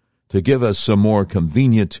to give us some more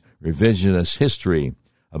convenient revisionist history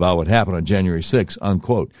about what happened on January 6th,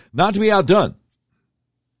 unquote. Not to be outdone,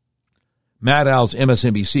 Maddow's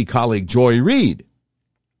MSNBC colleague Joy Reid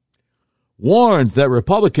warned that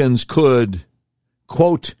Republicans could,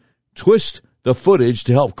 quote, twist the footage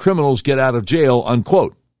to help criminals get out of jail,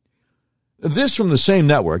 unquote. This from the same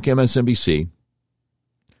network, MSNBC,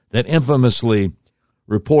 that infamously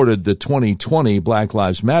reported the 2020 Black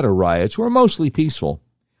Lives Matter riots were mostly peaceful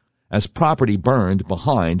as property burned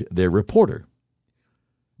behind their reporter.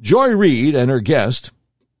 Joy Reid and her guest,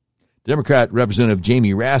 Democrat Representative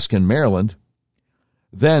Jamie Raskin, Maryland,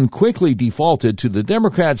 then quickly defaulted to the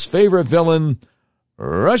Democrats' favorite villain,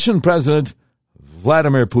 Russian President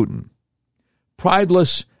Vladimir Putin.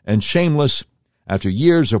 Prideless and shameless, after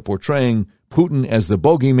years of portraying Putin as the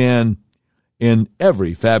bogeyman in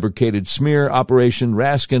every fabricated smear operation,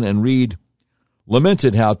 Raskin and Reid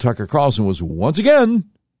lamented how Tucker Carlson was once again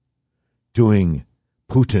doing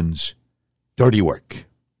Putin's dirty work.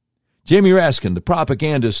 Jamie Raskin, the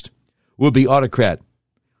propagandist, would-be autocrat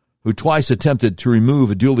who twice attempted to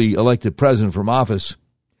remove a duly elected president from office,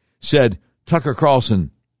 said Tucker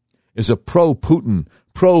Carlson is a pro-Putin,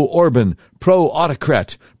 pro-Orban,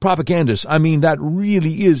 pro-autocrat propagandist. I mean, that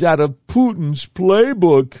really is out of Putin's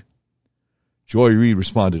playbook. Joy Reid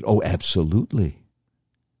responded, oh, absolutely.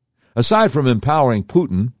 Aside from empowering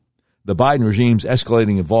Putin, the Biden regime's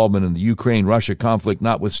escalating involvement in the Ukraine-Russia conflict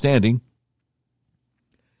notwithstanding,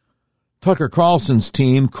 Tucker Carlson's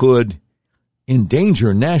team could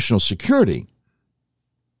endanger national security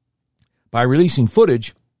by releasing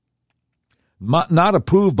footage not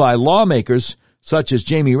approved by lawmakers such as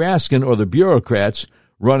Jamie Raskin or the bureaucrats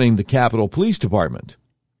running the Capitol Police Department.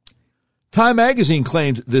 Time magazine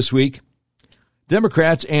claimed this week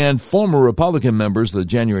Democrats and former Republican members of the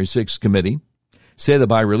January 6th committee say that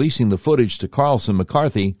by releasing the footage to Carlson,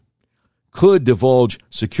 McCarthy could divulge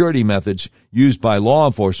security methods used by law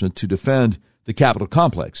enforcement to defend the Capitol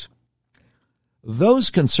complex. Those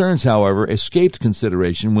concerns, however, escaped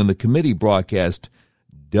consideration when the committee broadcast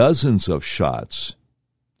dozens of shots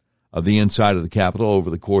of the inside of the Capitol over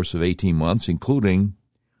the course of 18 months, including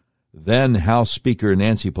then House Speaker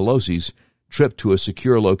Nancy Pelosi's trip to a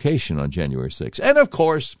secure location on January 6th. And, of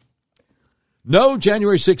course, no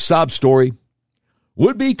January 6th sob story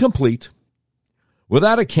would be complete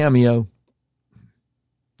without a cameo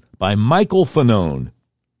by Michael Fanone,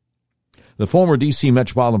 the former D.C.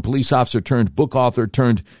 Metropolitan Police officer turned book author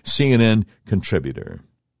turned CNN contributor.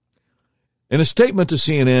 In a statement to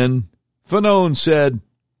CNN, Fanone said,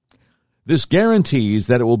 "This guarantees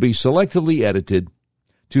that it will be selectively edited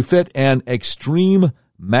to fit an extreme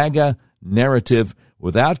MAGA narrative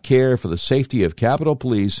without care for the safety of Capitol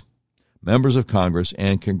Police, members of Congress,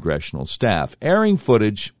 and congressional staff, airing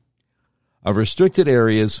footage of restricted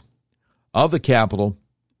areas of the Capitol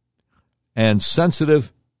and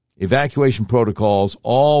sensitive evacuation protocols,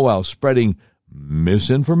 all while spreading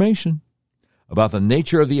misinformation about the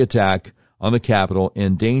nature of the attack on the Capitol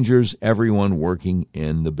endangers everyone working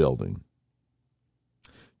in the building."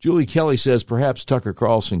 Julie Kelly says perhaps Tucker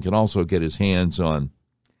Carlson can also get his hands on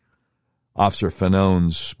Officer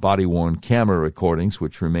Fanone's body-worn camera recordings,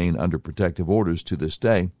 which remain under protective orders to this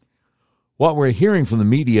day. What we're hearing from the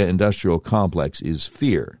media industrial complex is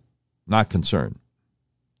fear, not concern.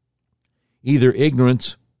 Either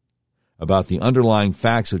ignorance about the underlying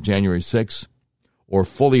facts of January 6th or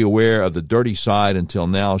fully aware of the dirty side until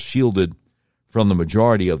now shielded from the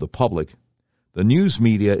majority of the public, the news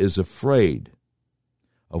media is afraid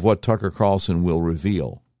of what Tucker Carlson will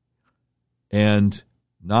reveal. And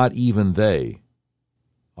not even they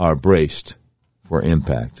are braced for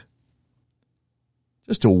impact.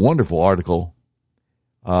 Just a wonderful article,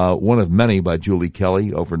 one of many by Julie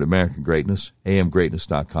Kelly over at American Greatness,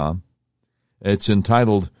 amgreatness.com. It's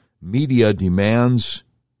entitled, "Media Demands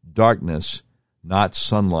Darkness, Not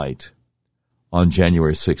Sunlight," on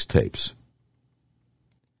January 6 tapes.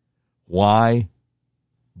 Why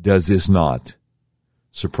does this not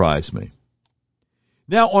surprise me?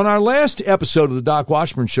 Now, on our last episode of the Doc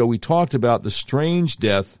Washburn Show, we talked about the strange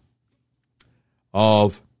death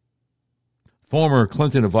of former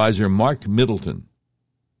Clinton advisor Mark Middleton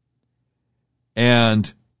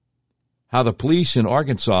and how the police in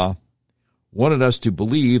Arkansas wanted us to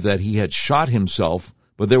believe that he had shot himself,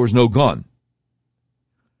 but there was no gun.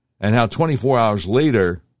 And how 24 hours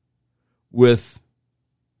later, with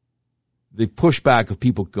the pushback of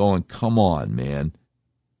people going, come on, man,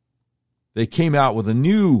 they came out with a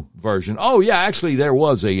new version. Oh, yeah, actually, there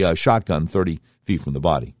was a shotgun 30 feet from the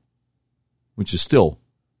body, which is still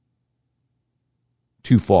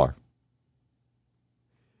too far.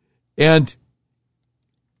 And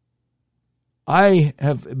I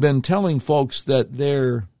have been telling folks that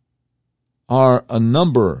there are a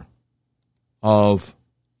number of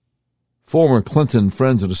former Clinton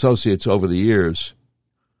friends and associates over the years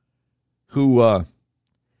who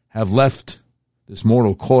have left this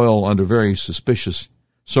mortal coil under very suspicious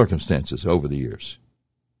circumstances over the years.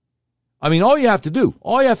 I mean, all you have to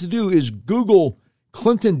do is Google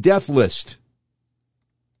Clinton death list,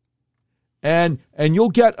 and you'll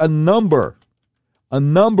get a number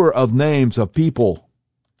of names of people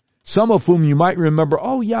some of whom you might remember,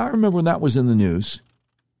 oh, yeah, I remember when that was in the news.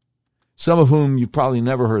 Some of whom you've probably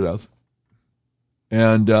never heard of.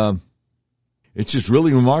 And it's just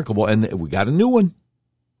really remarkable. And we got a new one.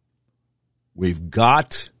 We've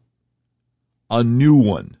got a new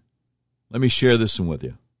one. Let me share this one with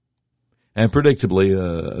you. And predictably,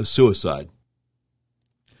 a suicide.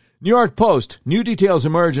 New York Post, new details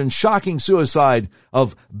emerge in shocking suicide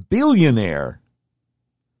of billionaire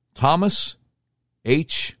Thomas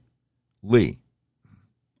H. Lee.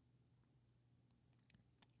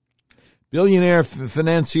 Billionaire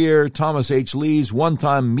financier Thomas H. Lee's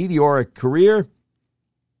one-time meteoric career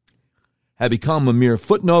had become a mere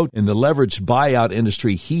footnote in the leveraged buyout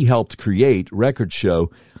industry he helped create, records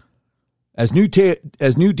show, as new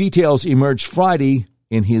details emerged Friday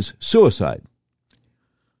in his suicide.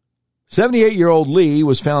 78-year-old Lee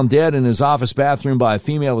was found dead in his office bathroom by a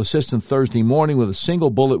female assistant Thursday morning with a single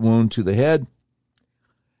bullet wound to the head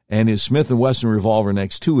and his Smith & Wesson revolver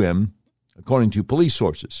next to him, according to police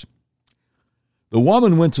sources. The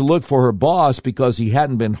woman went to look for her boss because he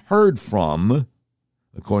hadn't been heard from,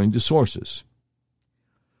 according to sources.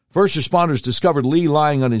 First responders discovered Lee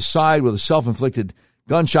lying on his side with a self-inflicted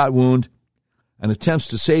gunshot wound, and attempts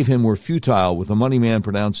to save him were futile, with the money man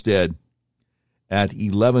pronounced dead at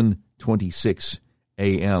 11:26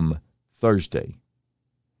 a.m. Thursday.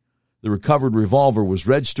 The recovered revolver was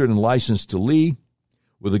registered and licensed to Lee,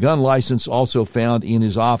 with a gun license also found in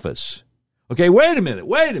his office. Okay, wait a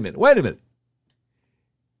minute.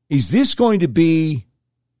 Is this going to be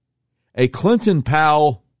a Clinton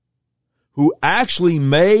pal who actually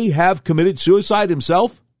may have committed suicide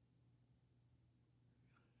himself?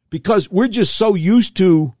 Because we're just so used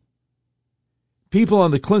to people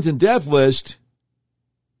on the Clinton death list,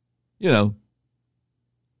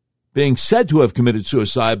 being said to have committed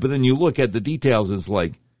suicide, but then you look at the details and it's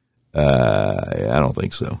like, I don't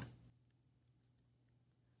think so.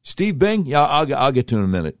 Steve Bing? Yeah, I'll get to him in a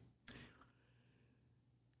minute.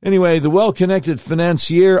 Anyway, the well-connected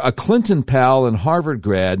financier, a Clinton pal and Harvard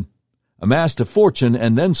grad, amassed a fortune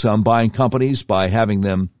and then some buying companies by having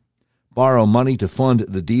them borrow money to fund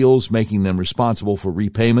the deals, making them responsible for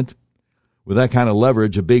repayment. With that kind of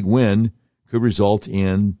leverage, a big win could result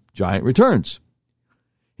in giant returns.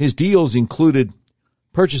 His deals included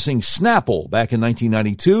purchasing Snapple back in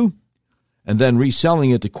 1992 and then reselling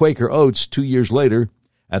it to Quaker Oats 2 years later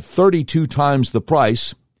at 32 times the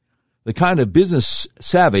price, the kind of business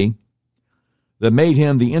savvy that made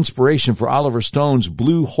him the inspiration for Oliver Stone's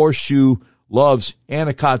Blue Horseshoe loves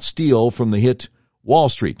Anacott Steel from the hit Wall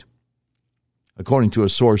Street, according to a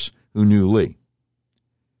source who knew Lee.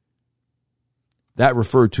 That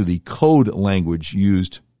referred to the code language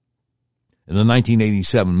used in the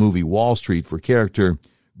 1987 movie Wall Street for character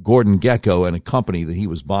Gordon Gekko and a company that he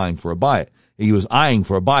was eyeing for a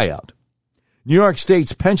buyout. New York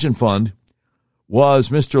State's pension fund was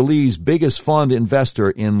Mr. Lee's biggest fund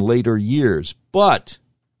investor in later years, but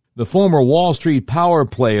the former Wall Street power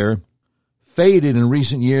player faded in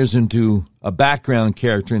recent years into a background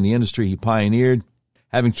character in the industry he pioneered,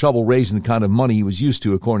 having trouble raising the kind of money he was used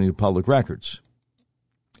to, according to public records.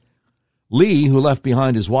 Lee, who left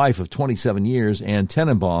behind his wife of 27 years, Ann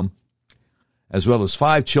Tenenbaum, as well as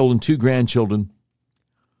 5 children, 2 grandchildren,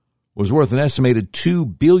 was worth an estimated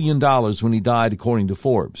 $2 billion when he died, according to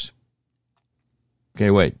Forbes. Okay,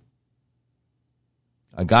 wait.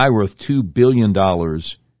 A guy worth $2 billion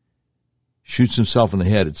shoots himself in the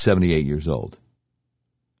head at 78 years old.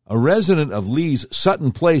 A resident of Lee's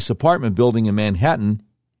Sutton Place apartment building in Manhattan,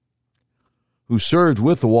 who served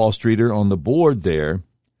with the Wall Streeter on the board there,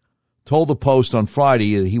 told the Post on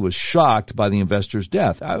Friday that he was shocked by the investor's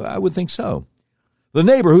death. I would think so. The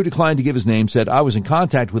neighbor, who declined to give his name, said, "I was in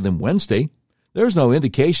contact with him Wednesday. There's no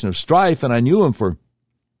indication of strife, and I knew him for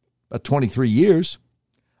about 23 years.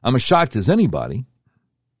 I'm as shocked as anybody.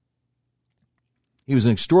 He was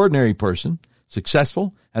an extraordinary person,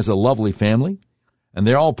 successful, has a lovely family, and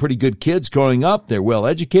they're all pretty good kids growing up. They're well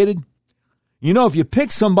educated. If you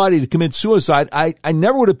pick somebody to commit suicide, I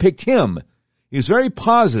never would have picked him. He was very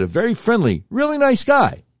positive, very friendly, really nice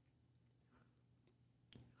guy."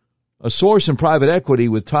 A source in private equity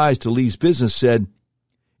with ties to Lee's business said,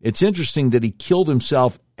 "It's interesting that he killed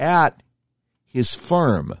himself at his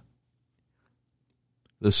firm."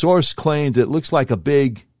 The source claimed it looks like a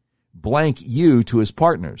big blank U to his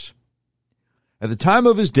partners. At the time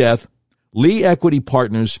of his death, Lee Equity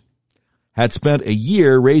Partners had spent a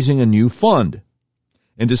year raising a new fund.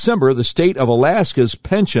 In December, the state of Alaska's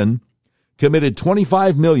pension committed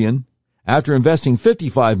 $25 million after investing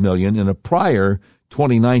 $55 million in a prior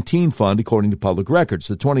 2019 fund, according to public records.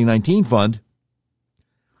 The 2019 fund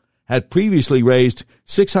had previously raised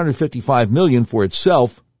 $655 million for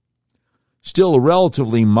itself, still a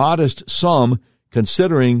relatively modest sum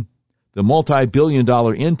considering the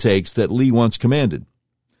multi-billion-dollar intakes that Lee once commanded.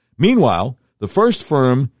 Meanwhile, the first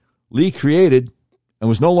firm Lee created and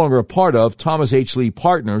was no longer a part of, Thomas H. Lee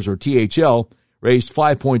Partners, or THL, raised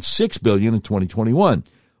 $5.6 billion in 2021.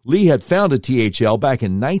 Lee had founded THL back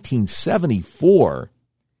in 1974,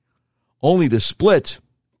 only to split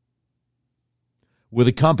with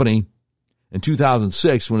a company in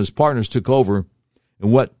 2006 when his partners took over in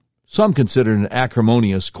what some considered an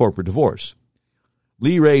acrimonious corporate divorce.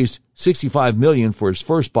 Lee raised $65 million for his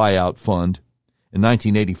first buyout fund in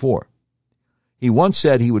 1984. He once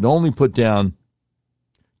said he would only put down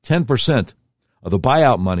 10% of the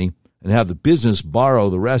buyout money and have the business borrow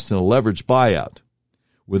the rest in a leveraged buyout.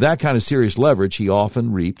 With that kind of serious leverage, he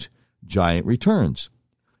often reaped giant returns.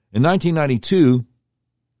 In 1992,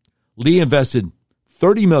 Lee invested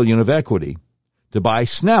 $30 million of equity to buy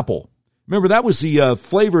Snapple. Remember, that was the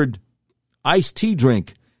flavored iced tea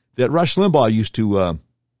drink that Rush Limbaugh used to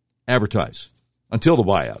advertise until the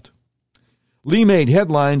buyout. Lee made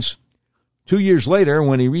headlines 2 years later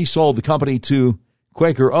when he resold the company to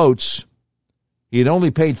Quaker Oats. He had only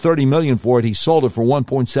paid $30 million for it. He sold it for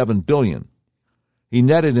 $1.7 billion. He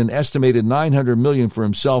netted an estimated $900 million for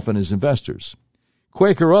himself and his investors.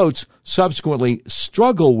 Quaker Oats subsequently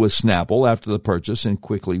struggled with Snapple after the purchase and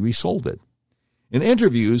quickly resold it. In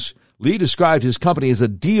interviews, Lee described his company as a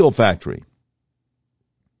deal factory.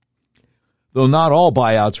 Though not all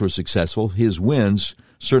buyouts were successful, his wins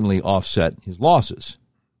certainly offset his losses.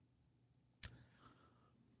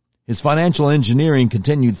 His financial engineering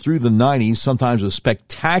continued through the 90s, sometimes with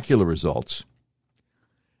spectacular results.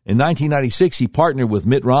 In 1996, he partnered with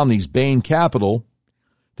Mitt Romney's Bain Capital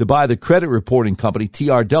to buy the credit reporting company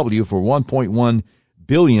TRW for $1.1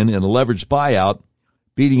 billion in a leveraged buyout,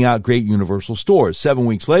 beating out Great Universal Stores. 7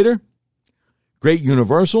 weeks later, Great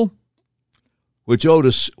Universal, which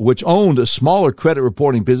owned a smaller credit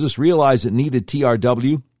reporting business, realized it needed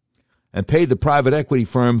TRW and paid the private equity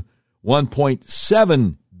firm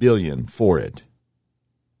 $1.7 billion for it,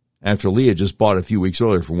 after Lee had just bought a few weeks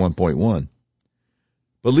earlier for $1.1.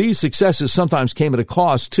 But Lee's successes sometimes came at a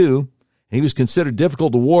cost, too. He was considered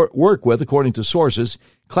difficult to work with, according to sources,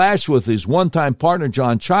 clashed with his one-time partner,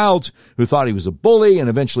 John Childs, who thought he was a bully and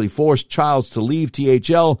eventually forced Childs to leave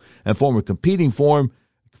THL and form a competing firm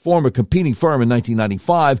in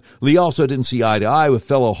 1995. Lee also didn't see eye to eye with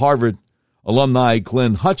fellow Harvard alumni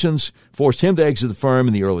Glenn Hutchins, forced him to exit the firm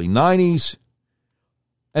in the early 90s.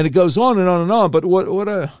 And it goes on and on and on, but what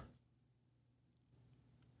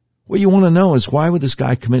you want to know is, why would this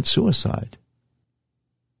guy commit suicide?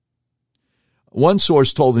 One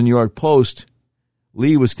source told the New York Post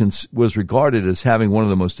Lee was regarded as having one of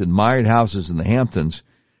the most admired houses in the Hamptons.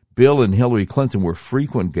 Bill and Hillary Clinton were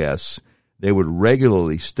frequent guests. They would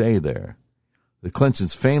regularly stay there. The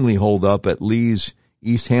Clintons famously holed up at Lee's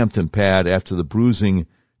East Hampton pad after the bruising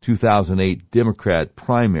 2008 Democrat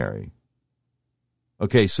primary.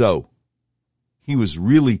 Okay, so he was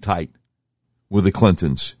really tight with the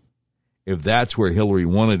Clintons, if that's where Hillary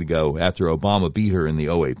wanted to go after Obama beat her in the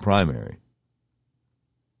 2008 primary.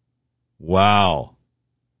 Wow.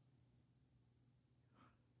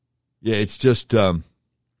 Yeah, it's just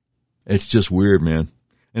weird, man.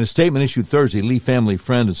 In a statement issued Thursday, Lee family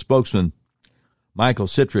friend and spokesman Michael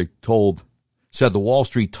Citrick said the Wall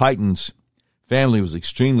Street Titan's family was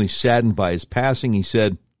extremely saddened by his passing. He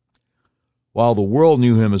said, while the world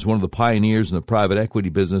knew him as one of the pioneers in the private equity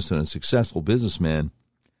business and a successful businessman,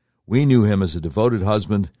 we knew him as a devoted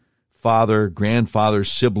husband, father, grandfather,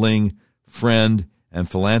 sibling, friend, and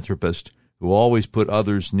philanthropist who always put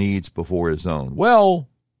others' needs before his own. Well,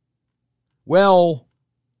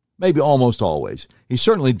 maybe almost always. He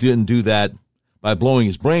certainly didn't do that by blowing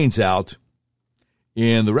his brains out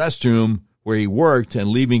in the restroom where he worked and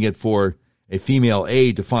leaving it for a female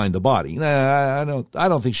aide to find the body. I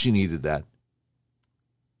don't think she needed that.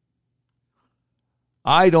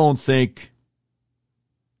 I don't think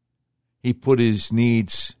he put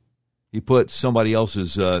somebody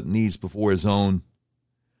else's needs before his own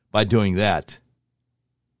by doing that.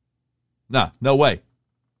 No way.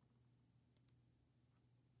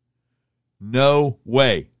 No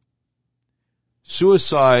way.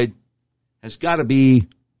 Suicide has got to be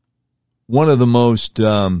one of the most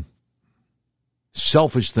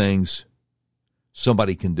selfish things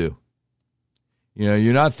somebody can do. You know,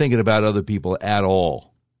 you're not thinking about other people at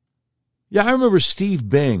all. Yeah, I remember Steve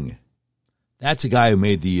Bing. That's a guy who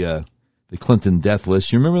made the Clinton death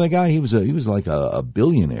list. You remember that guy? He was like a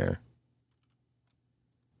billionaire,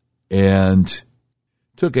 and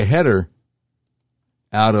took a header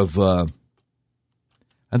out of,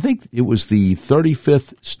 I think it was the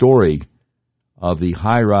 35th story of the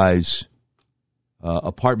high-rise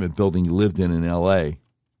apartment building he lived in L.A.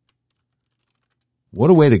 What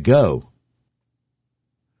a way to go.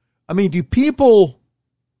 I mean, do people,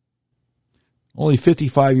 only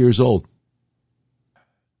 55 years old,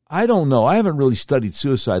 I don't know. I haven't really studied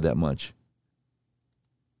suicide that much.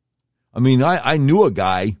 I mean, I knew a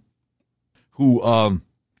guy who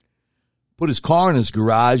put his car in his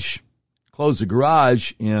garage, closed the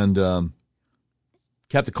garage, and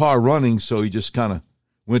kept the car running, so he just kind of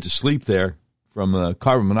went to sleep there from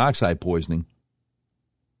carbon monoxide poisoning.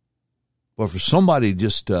 But for somebody to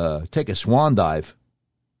just take a swan dive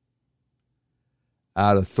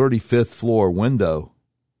out a 35th floor window,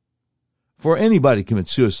 for anybody to commit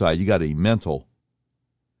suicide, you got to be mental.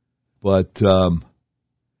 But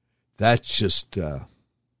that's just,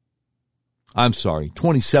 I'm sorry,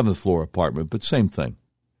 27th floor apartment, but same thing.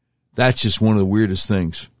 That's just one of the weirdest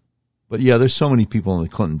things. But yeah, there's so many people on the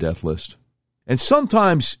Clinton death list. And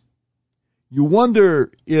sometimes you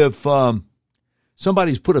wonder if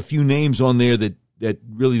somebody's put a few names on there that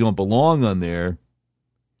really don't belong on there.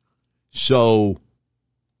 So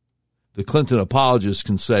the Clinton apologists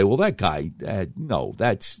can say, well, that guy, no,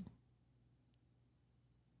 that's...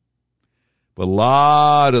 But a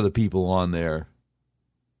lot of the people on there,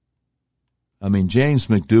 I mean, James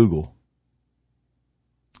McDougal,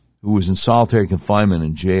 who was in solitary confinement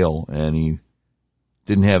in jail, and he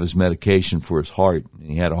didn't have his medication for his heart,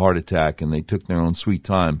 and he had a heart attack, and they took their own sweet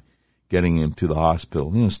time getting him to the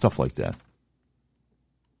hospital, stuff like that.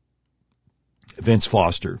 Vince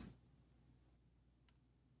Foster.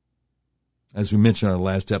 As we mentioned in our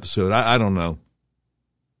last episode, I don't know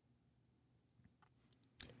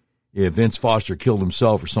if Vince Foster killed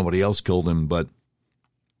himself or somebody else killed him, but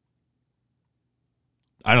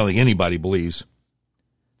I don't think anybody believes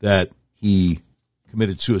that he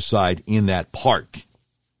committed suicide in that park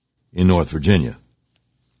in North Virginia.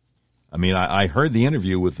 I mean, I heard the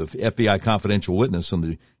interview with the FBI confidential witness on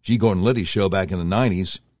the G. Gordon Liddy show back in the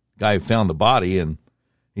 90s, guy who found the body, and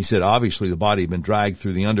he said obviously the body had been dragged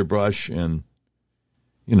through the underbrush, and,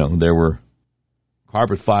 there were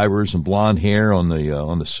carpet fibers and blonde hair on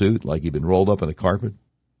the suit, like he'd been rolled up in a carpet.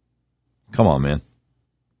 Come on, man.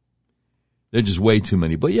 They're just way too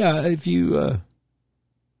many. But yeah, if you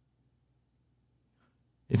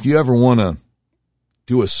ever want to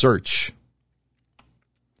do a search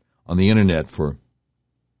on the internet for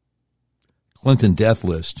Clinton death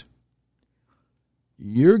list,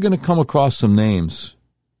 you're going to come across some names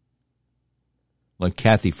like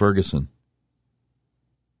Kathy Ferguson,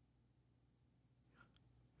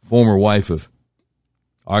 former wife of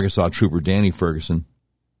Arkansas Trooper Danny Ferguson,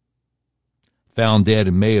 found dead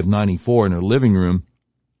in May of 94 in her living room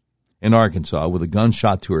in Arkansas with a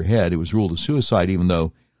gunshot to her head. It was ruled a suicide even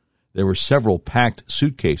though there were several packed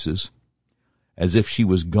suitcases as if she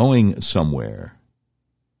was going somewhere.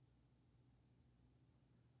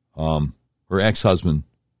 Her ex-husband,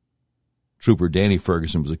 Trooper Danny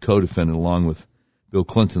Ferguson, was a co-defendant along with Bill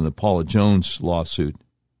Clinton in the Paula Jones lawsuit.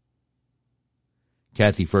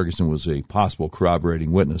 Kathy Ferguson was a possible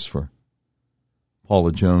corroborating witness for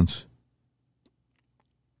Paula Jones.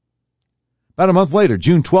 About a month later,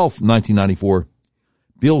 June 12, 1994,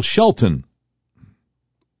 Bill Shelton.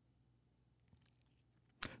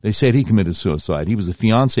 They said he committed suicide. He was the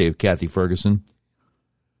fiancé of Kathy Ferguson,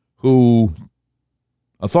 who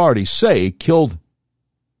authorities say killed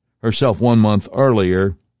herself 1 month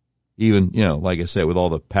earlier, even, like I said, with all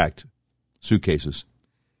the packed suitcases.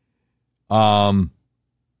 But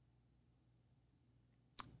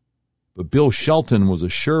Bill Shelton was a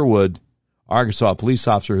Sherwood, Arkansas police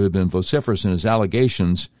officer who had been vociferous in his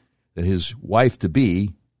allegations that his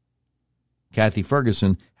wife-to-be, Kathy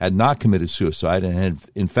Ferguson, had not committed suicide and had,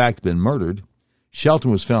 in fact, been murdered.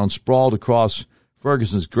 Shelton was found sprawled across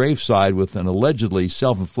Ferguson's graveside with an allegedly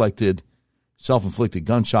self-inflicted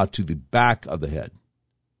gunshot to the back of the head.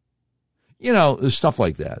 There's stuff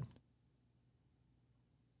like that.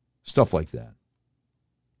 Stuff like that.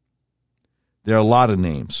 There are a lot of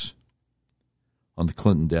names on the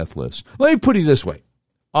Clinton death list. Let me put it this way.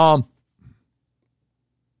 How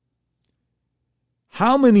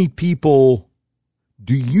many people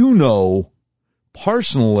do you know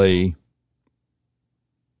personally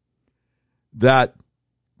that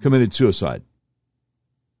committed suicide?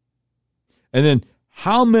 And then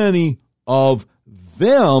how many of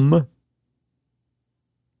them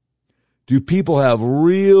do people have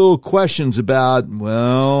real questions about?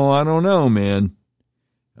 Well, I don't know, man.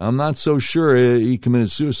 I'm not so sure he committed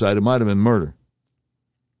suicide. It might have been murder.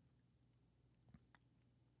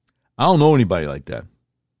 I don't know anybody like that.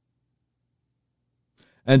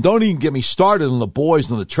 And don't even get me started on the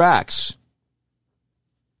boys on the tracks.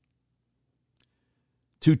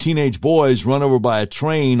 2 teenage boys run over by a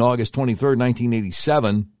train August 23rd,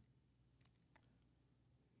 1987.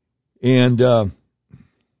 And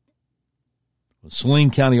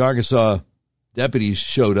Saline County, Arkansas deputies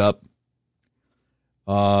showed up.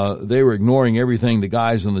 They were ignoring everything the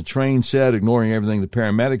guys on the train said, ignoring everything the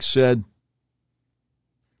paramedics said,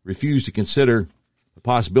 refused to consider the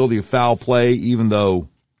possibility of foul play, even though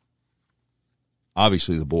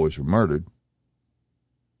obviously the boys were murdered.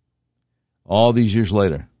 All these years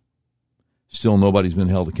later, still nobody's been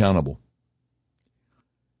held accountable.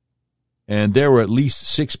 And there were at least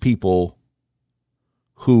 6 people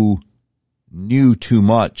who knew too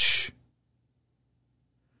much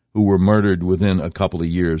who were murdered within a couple of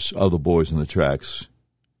years of the boys on the tracks.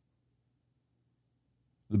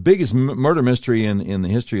 The biggest murder mystery in the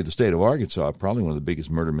history of the state of Arkansas, probably one of the biggest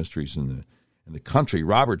murder mysteries in the country.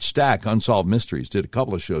 Robert Stack, Unsolved Mysteries, did a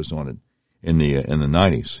couple of shows on it in the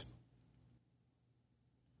 90s.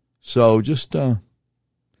 So just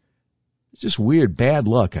weird, bad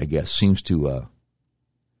luck, I guess, seems to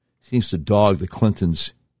dog the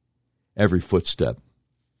Clintons every footstep.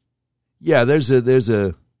 Yeah, there's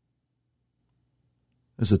a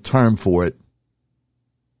term for it.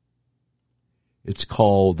 It's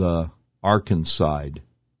called Arkancide.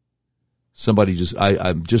 Somebody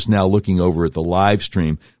I'm just now looking over at the live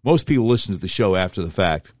stream. Most people listen to the show after the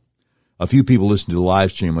fact. A few people listen to the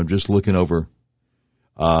live stream. I'm just looking over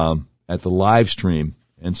at the live stream,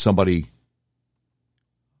 and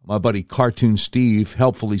my buddy Cartoon Steve,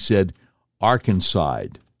 helpfully said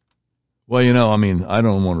Arkancide. Well, I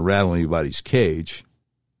don't want to rattle anybody's cage.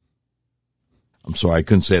 I'm sorry, I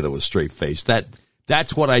couldn't say that with a straight face.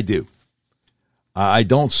 That's what I do. I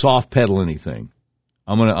don't soft pedal anything.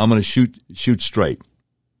 I'm gonna shoot straight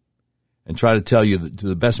and try to tell you to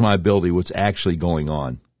the best of my ability what's actually going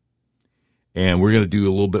on. And we're going to do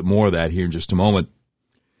a little bit more of that here in just a moment.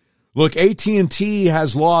 Look, AT&T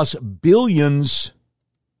has lost billions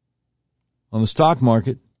on the stock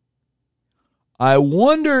market. I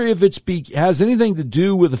wonder if it has anything to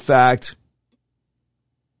do with the fact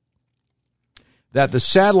that the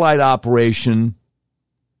satellite operation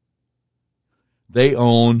they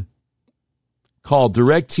own, called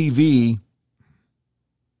DirecTV,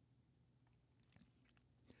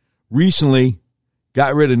 recently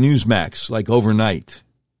got rid of Newsmax, like overnight.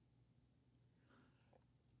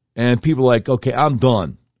 And people are like, okay, I'm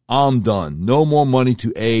done. No more money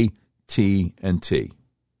to AT&T.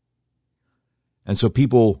 And so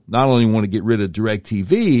people not only want to get rid of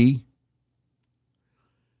DirecTV,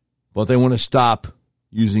 but they want to stop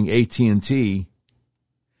using AT&T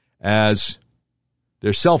as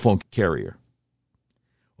their cell phone carrier.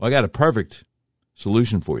 Well, I got a perfect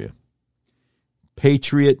solution for you.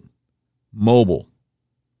 Patriot Mobile.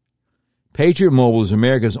 Patriot Mobile is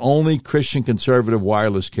America's only Christian conservative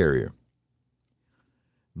wireless carrier.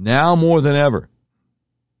 Now more than ever,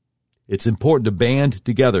 it's important to band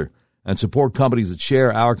together and support companies that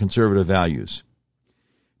share our conservative values.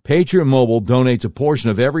 Patriot Mobile donates a portion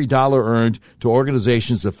of every dollar earned to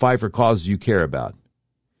organizations that fight for causes you care about.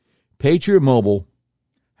 Patriot Mobile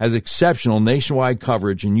has exceptional nationwide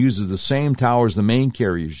coverage and uses the same towers the main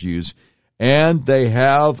carriers use, and they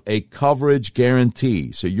have a coverage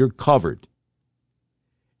guarantee, so you're covered.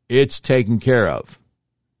 It's taken care of.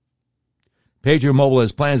 Patriot Mobile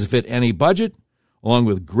has plans to fit any budget, along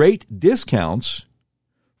with great discounts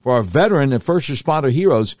for our veteran and first responder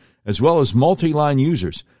heroes, as well as multi-line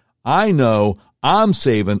users. I know I'm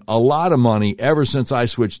saving a lot of money ever since I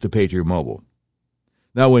switched to Patriot Mobile.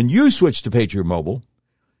 Now, when you switch to Patriot Mobile,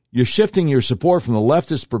 you're shifting your support from the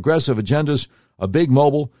leftist progressive agendas of Big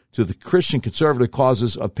Mobile to the Christian conservative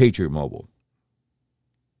causes of Patriot Mobile.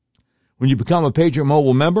 When you become a Patriot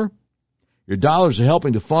Mobile member, your dollars are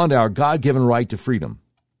helping to fund our God-given right to freedom.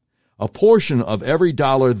 A portion of every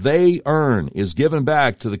dollar they earn is given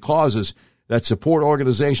back to the causes that support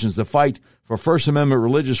organizations that fight for First Amendment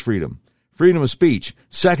religious freedom, freedom of speech,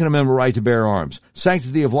 Second Amendment right to bear arms,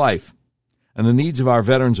 sanctity of life, and the needs of our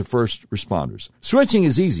veterans and first responders. Switching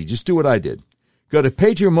is easy. Just do what I did. Go to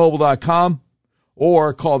patriotmobile.com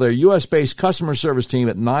or call their U.S.-based customer service team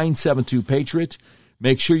at 972-PATRIOT.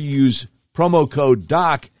 Make sure you use promo code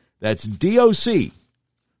DOC, that's DOC,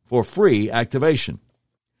 for free activation.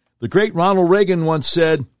 The great Ronald Reagan once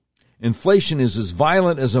said, inflation is as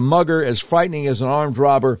violent as a mugger, as frightening as an armed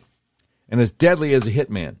robber, and as deadly as a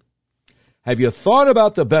hitman. Have you thought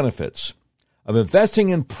about the benefits of investing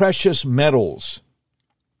in precious metals?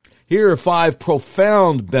 Here are 5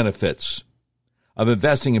 profound benefits of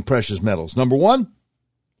investing in precious metals. Number 1,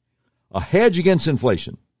 a hedge against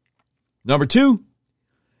inflation. Number 2,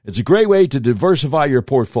 it's a great way to diversify your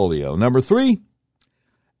portfolio. Number 3,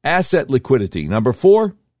 asset liquidity. Number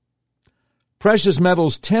 4, precious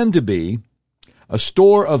metals tend to be a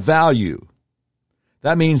store of value.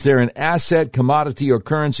 That means they're an asset, commodity, or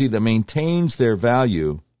currency that maintains their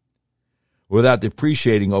value without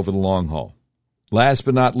depreciating over the long haul. Last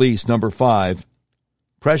but not least, number 5,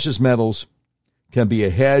 precious metals can be a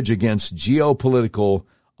hedge against geopolitical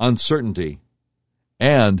uncertainty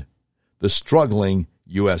and the struggling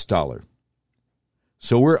U.S. dollar.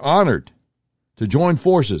 So we're honored to join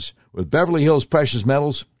forces with Beverly Hills Precious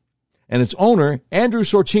Metals and its owner, Andrew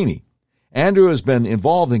Sorcini. Andrew has been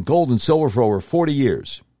involved in gold and silver for over 40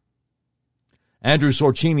 years. Andrew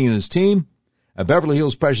Sorcini and his team at Beverly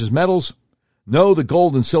Hills Precious Metals know the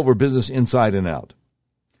gold and silver business inside and out.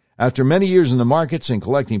 After many years in the markets and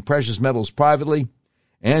collecting precious metals privately,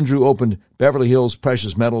 Andrew opened Beverly Hills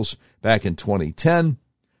Precious Metals back in 2010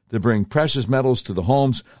 to bring precious metals to the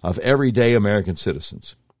homes of everyday American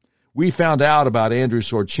citizens. We found out about Andrew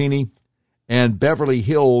Sorcini and Beverly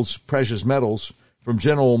Hills Precious Metals from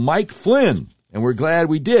General Mike Flynn, and we're glad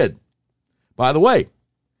we did. By the way,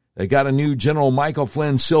 they got a new General Michael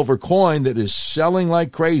Flynn silver coin that is selling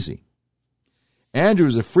like crazy. Andrew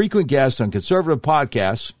is a frequent guest on conservative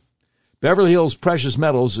podcasts. Beverly Hills Precious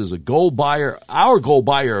Metals is a gold buyer, our gold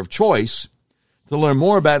buyer of choice. To learn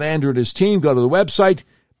more about Andrew and his team, go to the website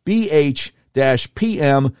bh-pm.com.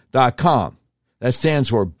 That stands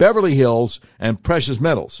for Beverly Hills and Precious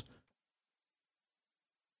Metals.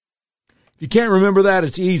 If you can't remember that,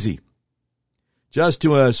 it's easy. Just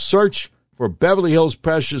do a search for Beverly Hills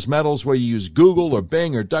Precious Metals where you use Google or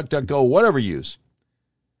Bing or DuckDuckGo, whatever you use.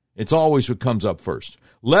 It's always what comes up first.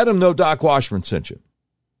 Let them know Doc Washburn sent you.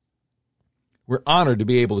 We're honored to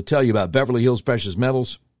be able to tell you about Beverly Hills Precious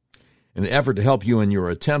Metals in an effort to help you in your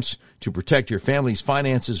attempts to protect your family's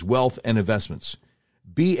finances, wealth, and investments.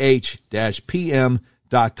 bh-pm.com.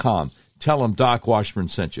 Tell them Doc Washburn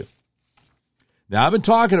sent you. Now, I've been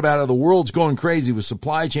talking about how the world's going crazy with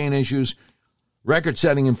supply chain issues,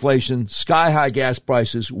 record-setting inflation, sky-high gas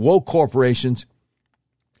prices, woke corporations.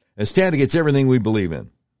 It stands against everything we believe in.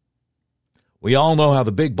 We all know how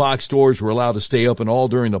the big box stores were allowed to stay open all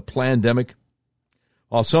during the pandemic,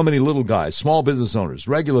 while so many little guys, small business owners,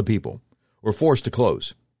 regular people, were forced to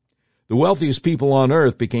close. The wealthiest people on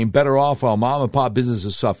earth became better off while mom and pop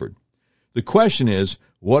businesses suffered. The question is,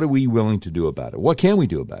 what are we willing to do about it? What can we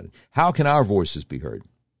do about it? How can our voices be heard?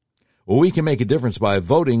 Well, we can make a difference by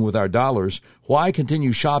voting with our dollars. Why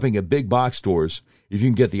continue shopping at big box stores if you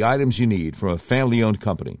can get the items you need from a family-owned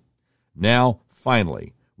company? Now,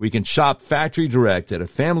 finally, we can shop factory direct at a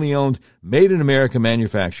family-owned, made-in-America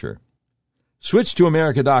manufacturer.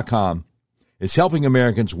 SwitchToAmerica.com is helping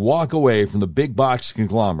Americans walk away from the big box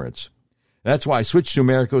conglomerates. That's why Switch to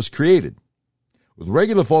America was created, with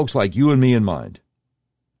regular folks like you and me in mind.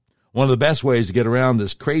 One of the best ways to get around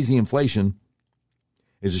this crazy inflation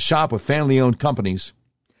is to shop with family-owned companies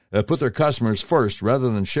that put their customers first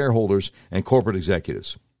rather than shareholders and corporate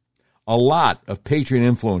executives. A lot of Patriot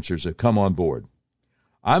influencers have come on board.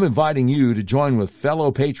 I'm inviting you to join with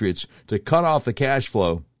fellow patriots to cut off the cash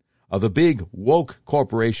flow of the big woke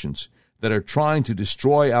corporations that are trying to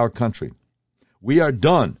destroy our country. We are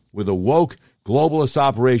done with a woke globalist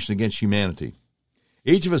operation against humanity.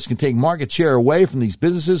 Each of us can take market share away from these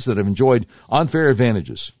businesses that have enjoyed unfair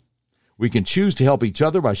advantages. We can choose to help each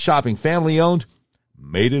other by shopping family-owned,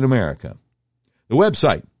 made in America. The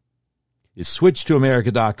website is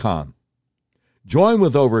SwitchToAmerica.com. Join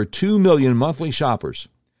with over 2 million monthly shoppers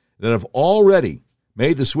that have already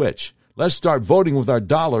made the switch. Let's start voting with our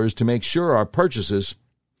dollars to make sure our purchases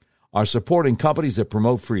are supporting companies that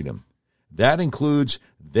promote freedom. That includes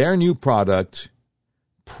their new product,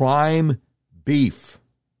 Prime Beef.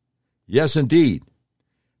 Yes, indeed.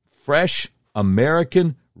 Fresh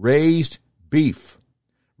American-raised beef.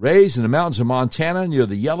 Raised in the mountains of Montana near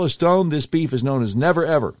the Yellowstone, this beef is known as Never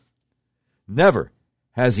Ever. Never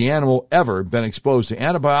has the animal ever been exposed to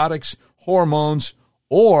antibiotics, hormones,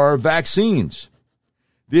 or vaccines.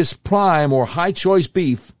 This prime or high-choice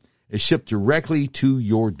beef is shipped directly to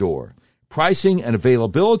your door. Pricing and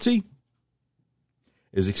availability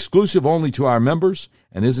is exclusive only to our members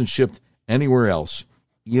and isn't shipped anywhere else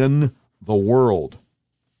in the world.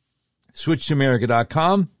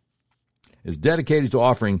 SwitchToAmerica.com is dedicated to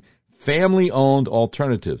offering family-owned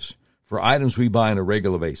alternatives for items we buy on a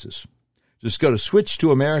regular basis. Just go to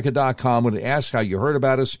SwitchToAmerica.com and ask how you heard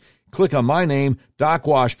about us. Click on my name, Doc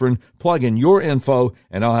Washburn, plug in your info,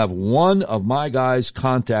 and I'll have one of my guys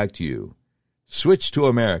contact you.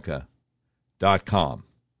 SwitchToAmerica.com.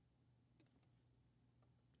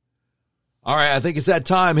 All right, I think it's that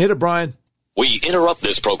time. Hit it, Brian. We interrupt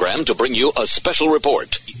this program to bring you a special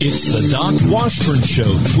report. It's the Doc Washburn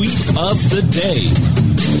Show Tweet of the Day.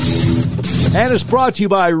 And it's brought to you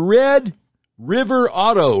by Red River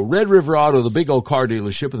Auto. Red River Auto, the big old car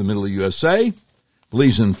dealership in the middle of the USA,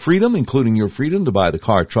 believes in freedom, including your freedom to buy the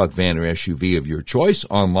car, truck, van, or SUV of your choice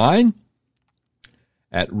online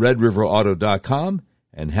at redriverauto.com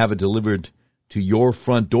and have it delivered to your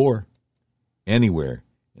front door anywhere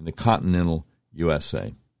in the continental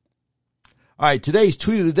USA. All right, today's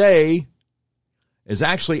tweet of the day is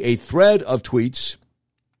actually a thread of tweets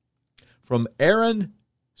from Aaron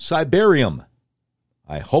Siberium.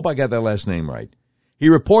 I hope I got that last name right. He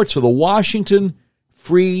reports for the Washington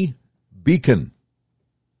Free Beacon.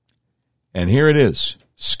 And here it is.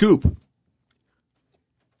 Scoop.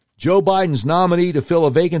 Joe Biden's nominee to fill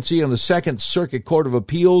a vacancy on the Second Circuit Court of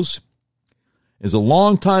Appeals is a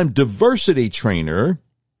longtime diversity trainer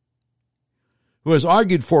who has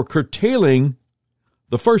argued for curtailing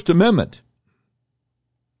the First Amendment.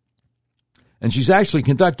 And she's actually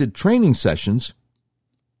conducted training sessions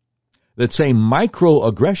that say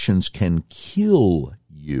microaggressions can kill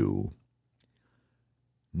you.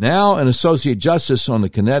 Now an associate justice on the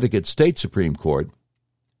Connecticut State Supreme Court,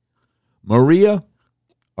 Maria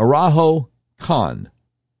Araujo Khan,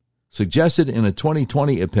 suggested in a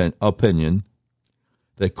 2020 opinion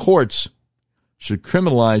that courts should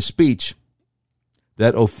criminalize speech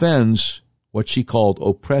that offends what she called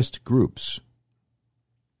oppressed groups.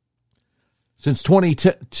 Since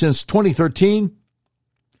 2013,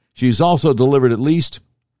 she's also delivered at least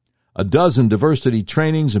a dozen diversity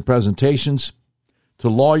trainings and presentations to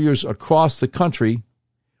lawyers across the country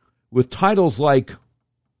with titles like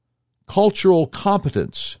Cultural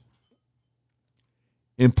Competence,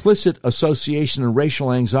 Implicit Association and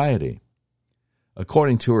Racial Anxiety,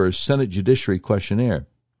 according to her Senate Judiciary Questionnaire.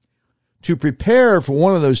 To prepare for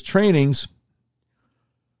one of those trainings,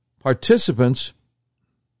 participants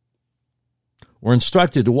were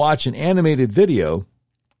instructed to watch an animated video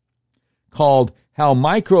called How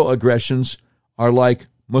Microaggressions Are Like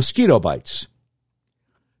Mosquito Bites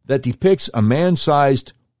that depicts a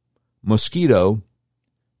man-sized mosquito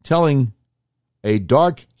telling a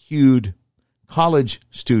dark-hued college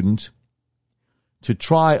student to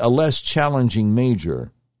try a less challenging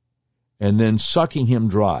major and then sucking him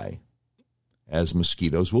dry, as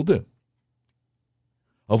mosquitoes will do.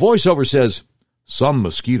 A voiceover says, some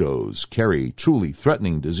mosquitoes carry truly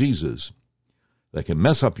threatening diseases that can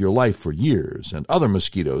mess up your life for years, and other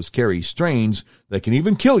mosquitoes carry strains that can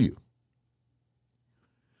even kill you.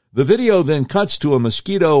 The video then cuts to a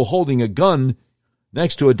mosquito holding a gun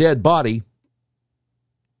next to a dead body.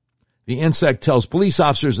 The insect tells police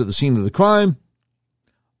officers at the scene of the crime,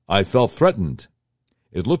 I felt threatened.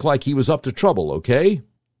 It looked like he was up to trouble, okay?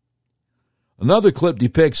 Another clip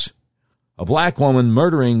depicts a black woman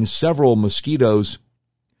murdering several mosquitoes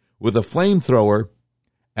with a flamethrower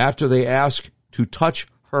after they ask to touch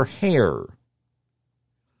her hair.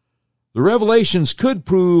 The revelations could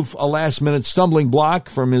prove a last-minute stumbling block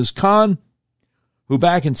for Ms. Khan, who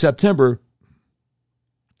back in September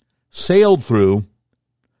sailed through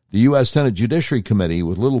the U.S. Senate Judiciary Committee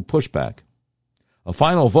with little pushback. A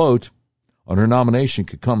final vote on her nomination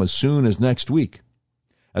could come as soon as next week.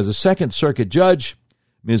 As a Second Circuit judge,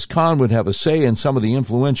 Ms. Khan would have a say in some of the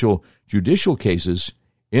influential judicial cases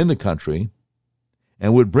in the country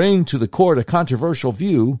and would bring to the court a controversial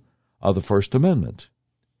view of the First Amendment.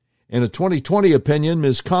 In a 2020 opinion,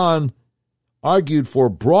 Ms. Khan argued for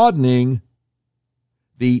broadening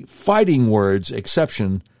the fighting words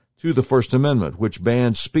exception to the First Amendment, which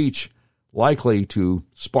bans speech likely to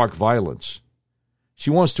spark violence. She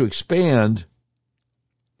wants to expand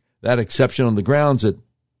that exception on the grounds that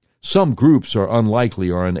some groups are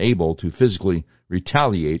unlikely or unable to physically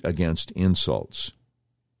retaliate against insults.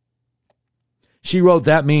 She wrote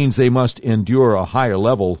that means they must endure a higher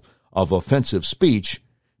level of offensive speech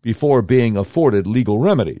before being afforded legal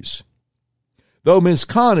remedies. Though Ms.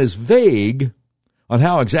 Khan is vague on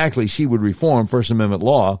how exactly she would reform First Amendment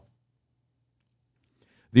law,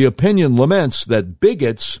 the opinion laments that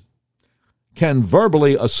bigots can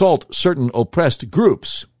verbally assault certain oppressed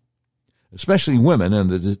groups, especially women and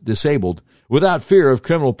the disabled, without fear of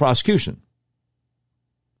criminal prosecution.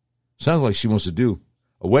 Sounds like she wants to do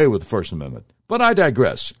away with the First Amendment, but I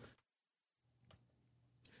digress.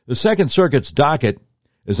 The Second Circuit's docket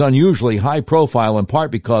is unusually high profile in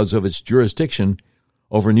part because of its jurisdiction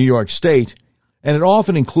over New York State, and it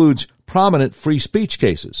often includes prominent free speech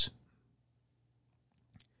cases.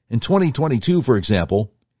 In 2022, for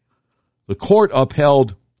example, the court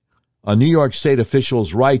upheld a New York State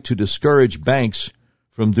official's right to discourage banks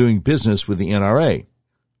from doing business with the NRA.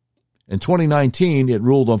 In 2019, it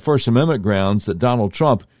ruled on First Amendment grounds that Donald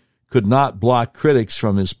Trump could not block critics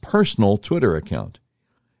from his personal Twitter account.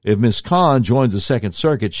 If Ms. Khan joins the Second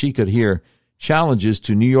Circuit, she could hear challenges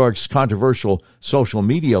to New York's controversial social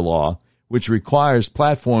media law, which requires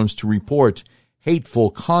platforms to report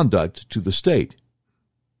hateful conduct to the state.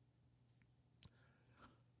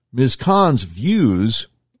 Ms. Khan's views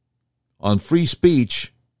on free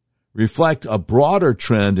speech reflect a broader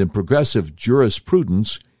trend in progressive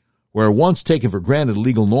jurisprudence where once taken for granted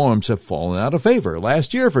legal norms have fallen out of favor.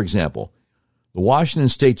 Last year, for example, the Washington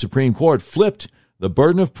State Supreme Court flipped the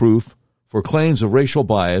burden of proof for claims of racial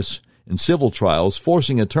bias in civil trials,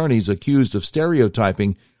 forcing attorneys accused of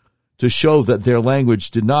stereotyping to show that their language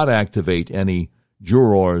did not activate any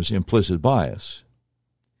juror's implicit bias.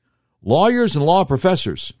 Lawyers and law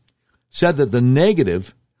professors said that the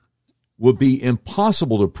negative would be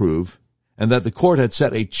impossible to prove and that the court had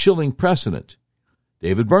set a chilling precedent.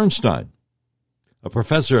 David Bernstein, a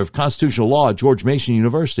professor of constitutional law at George Mason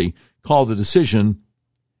University, called the decision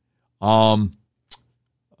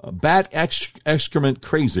bat excrement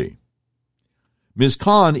crazy. Ms.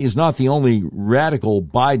 Khan is not the only radical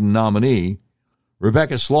Biden nominee.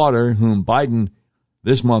 Rebecca Slaughter, whom Biden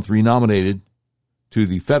this month renominated to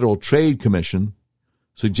the Federal Trade Commission,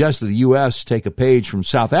 suggested the U.S. take a page from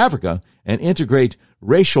South Africa and integrate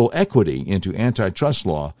racial equity into antitrust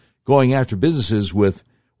law, going after businesses with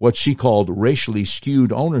what she called racially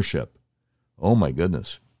skewed ownership. Oh, my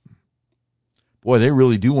goodness. Boy, they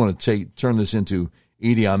really do want to turn this into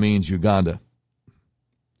Idi Amin's Uganda.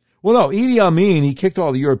 Well, no, Idi Amin, he kicked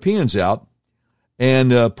all the Europeans out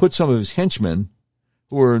and put some of his henchmen,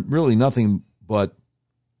 who were really nothing but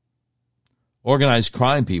organized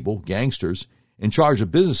crime people, gangsters, in charge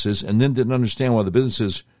of businesses, and then didn't understand why the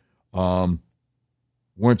businesses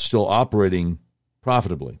weren't still operating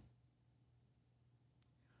profitably.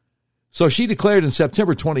 So she declared in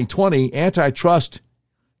September 2020, antitrust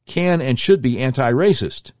can and should be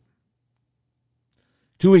anti-racist.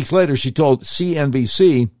 2 weeks later, she told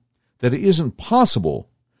CNBC that it isn't possible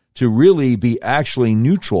to really be actually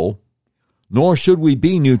neutral, nor should we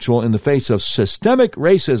be neutral in the face of systemic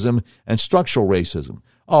racism and structural racism.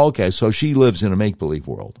 Oh, okay, so she lives in a make-believe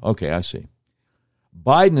world. Okay, I see.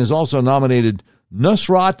 Biden has also nominated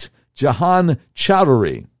Nusrat Jahan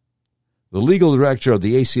Chowdhury, the legal director of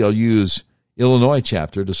the ACLU's Illinois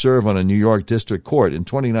chapter, to serve on a New York district court. In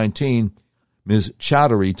 2019, Ms.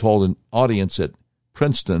 Chowdhury told an audience at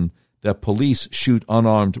Princeton that police shoot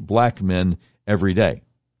unarmed black men every day.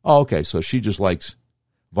 Oh, okay, so she just likes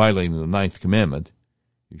violating the Ninth Commandment.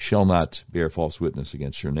 You shall not bear false witness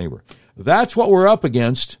against your neighbor. That's what we're up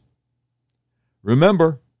against.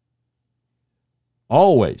 Remember,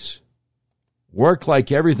 always work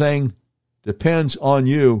like everything depends on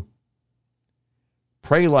you.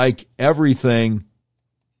 Pray like everything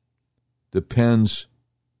depends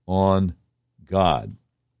on God.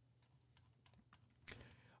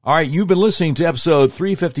 All right, you've been listening to episode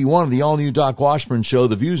 351 of the all-new Doc Washburn Show.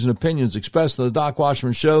 The views and opinions expressed in the Doc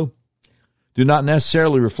Washburn Show do not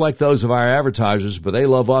necessarily reflect those of our advertisers, but they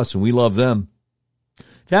love us and we love them.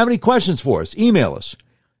 If you have any questions for us, email us.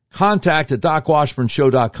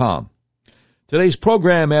 contact@docwashburnshow.com. Today's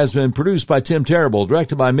program has been produced by Tim Terrible,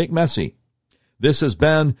 directed by Mick Messy. This has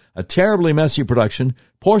been a terribly messy production.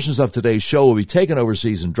 Portions of today's show will be taken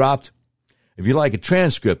overseas and dropped. If you'd like a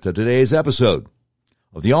transcript of today's episode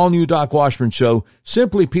of the all-new Doc Washburn Show,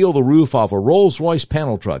 simply peel the roof off a Rolls-Royce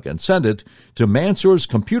panel truck and send it to Mansour's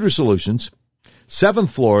Computer Solutions, 7th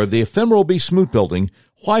floor of the Ephemeral B. Smoot Building,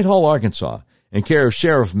 Whitehall, Arkansas, in care of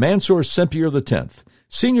Sheriff Mansour Sempier X,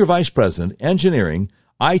 Senior Vice President, Engineering,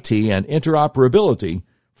 IT, and Interoperability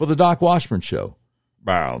for the Doc Washburn Show.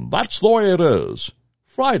 And that's the way it is.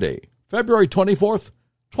 Friday, February 24th,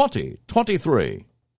 2023.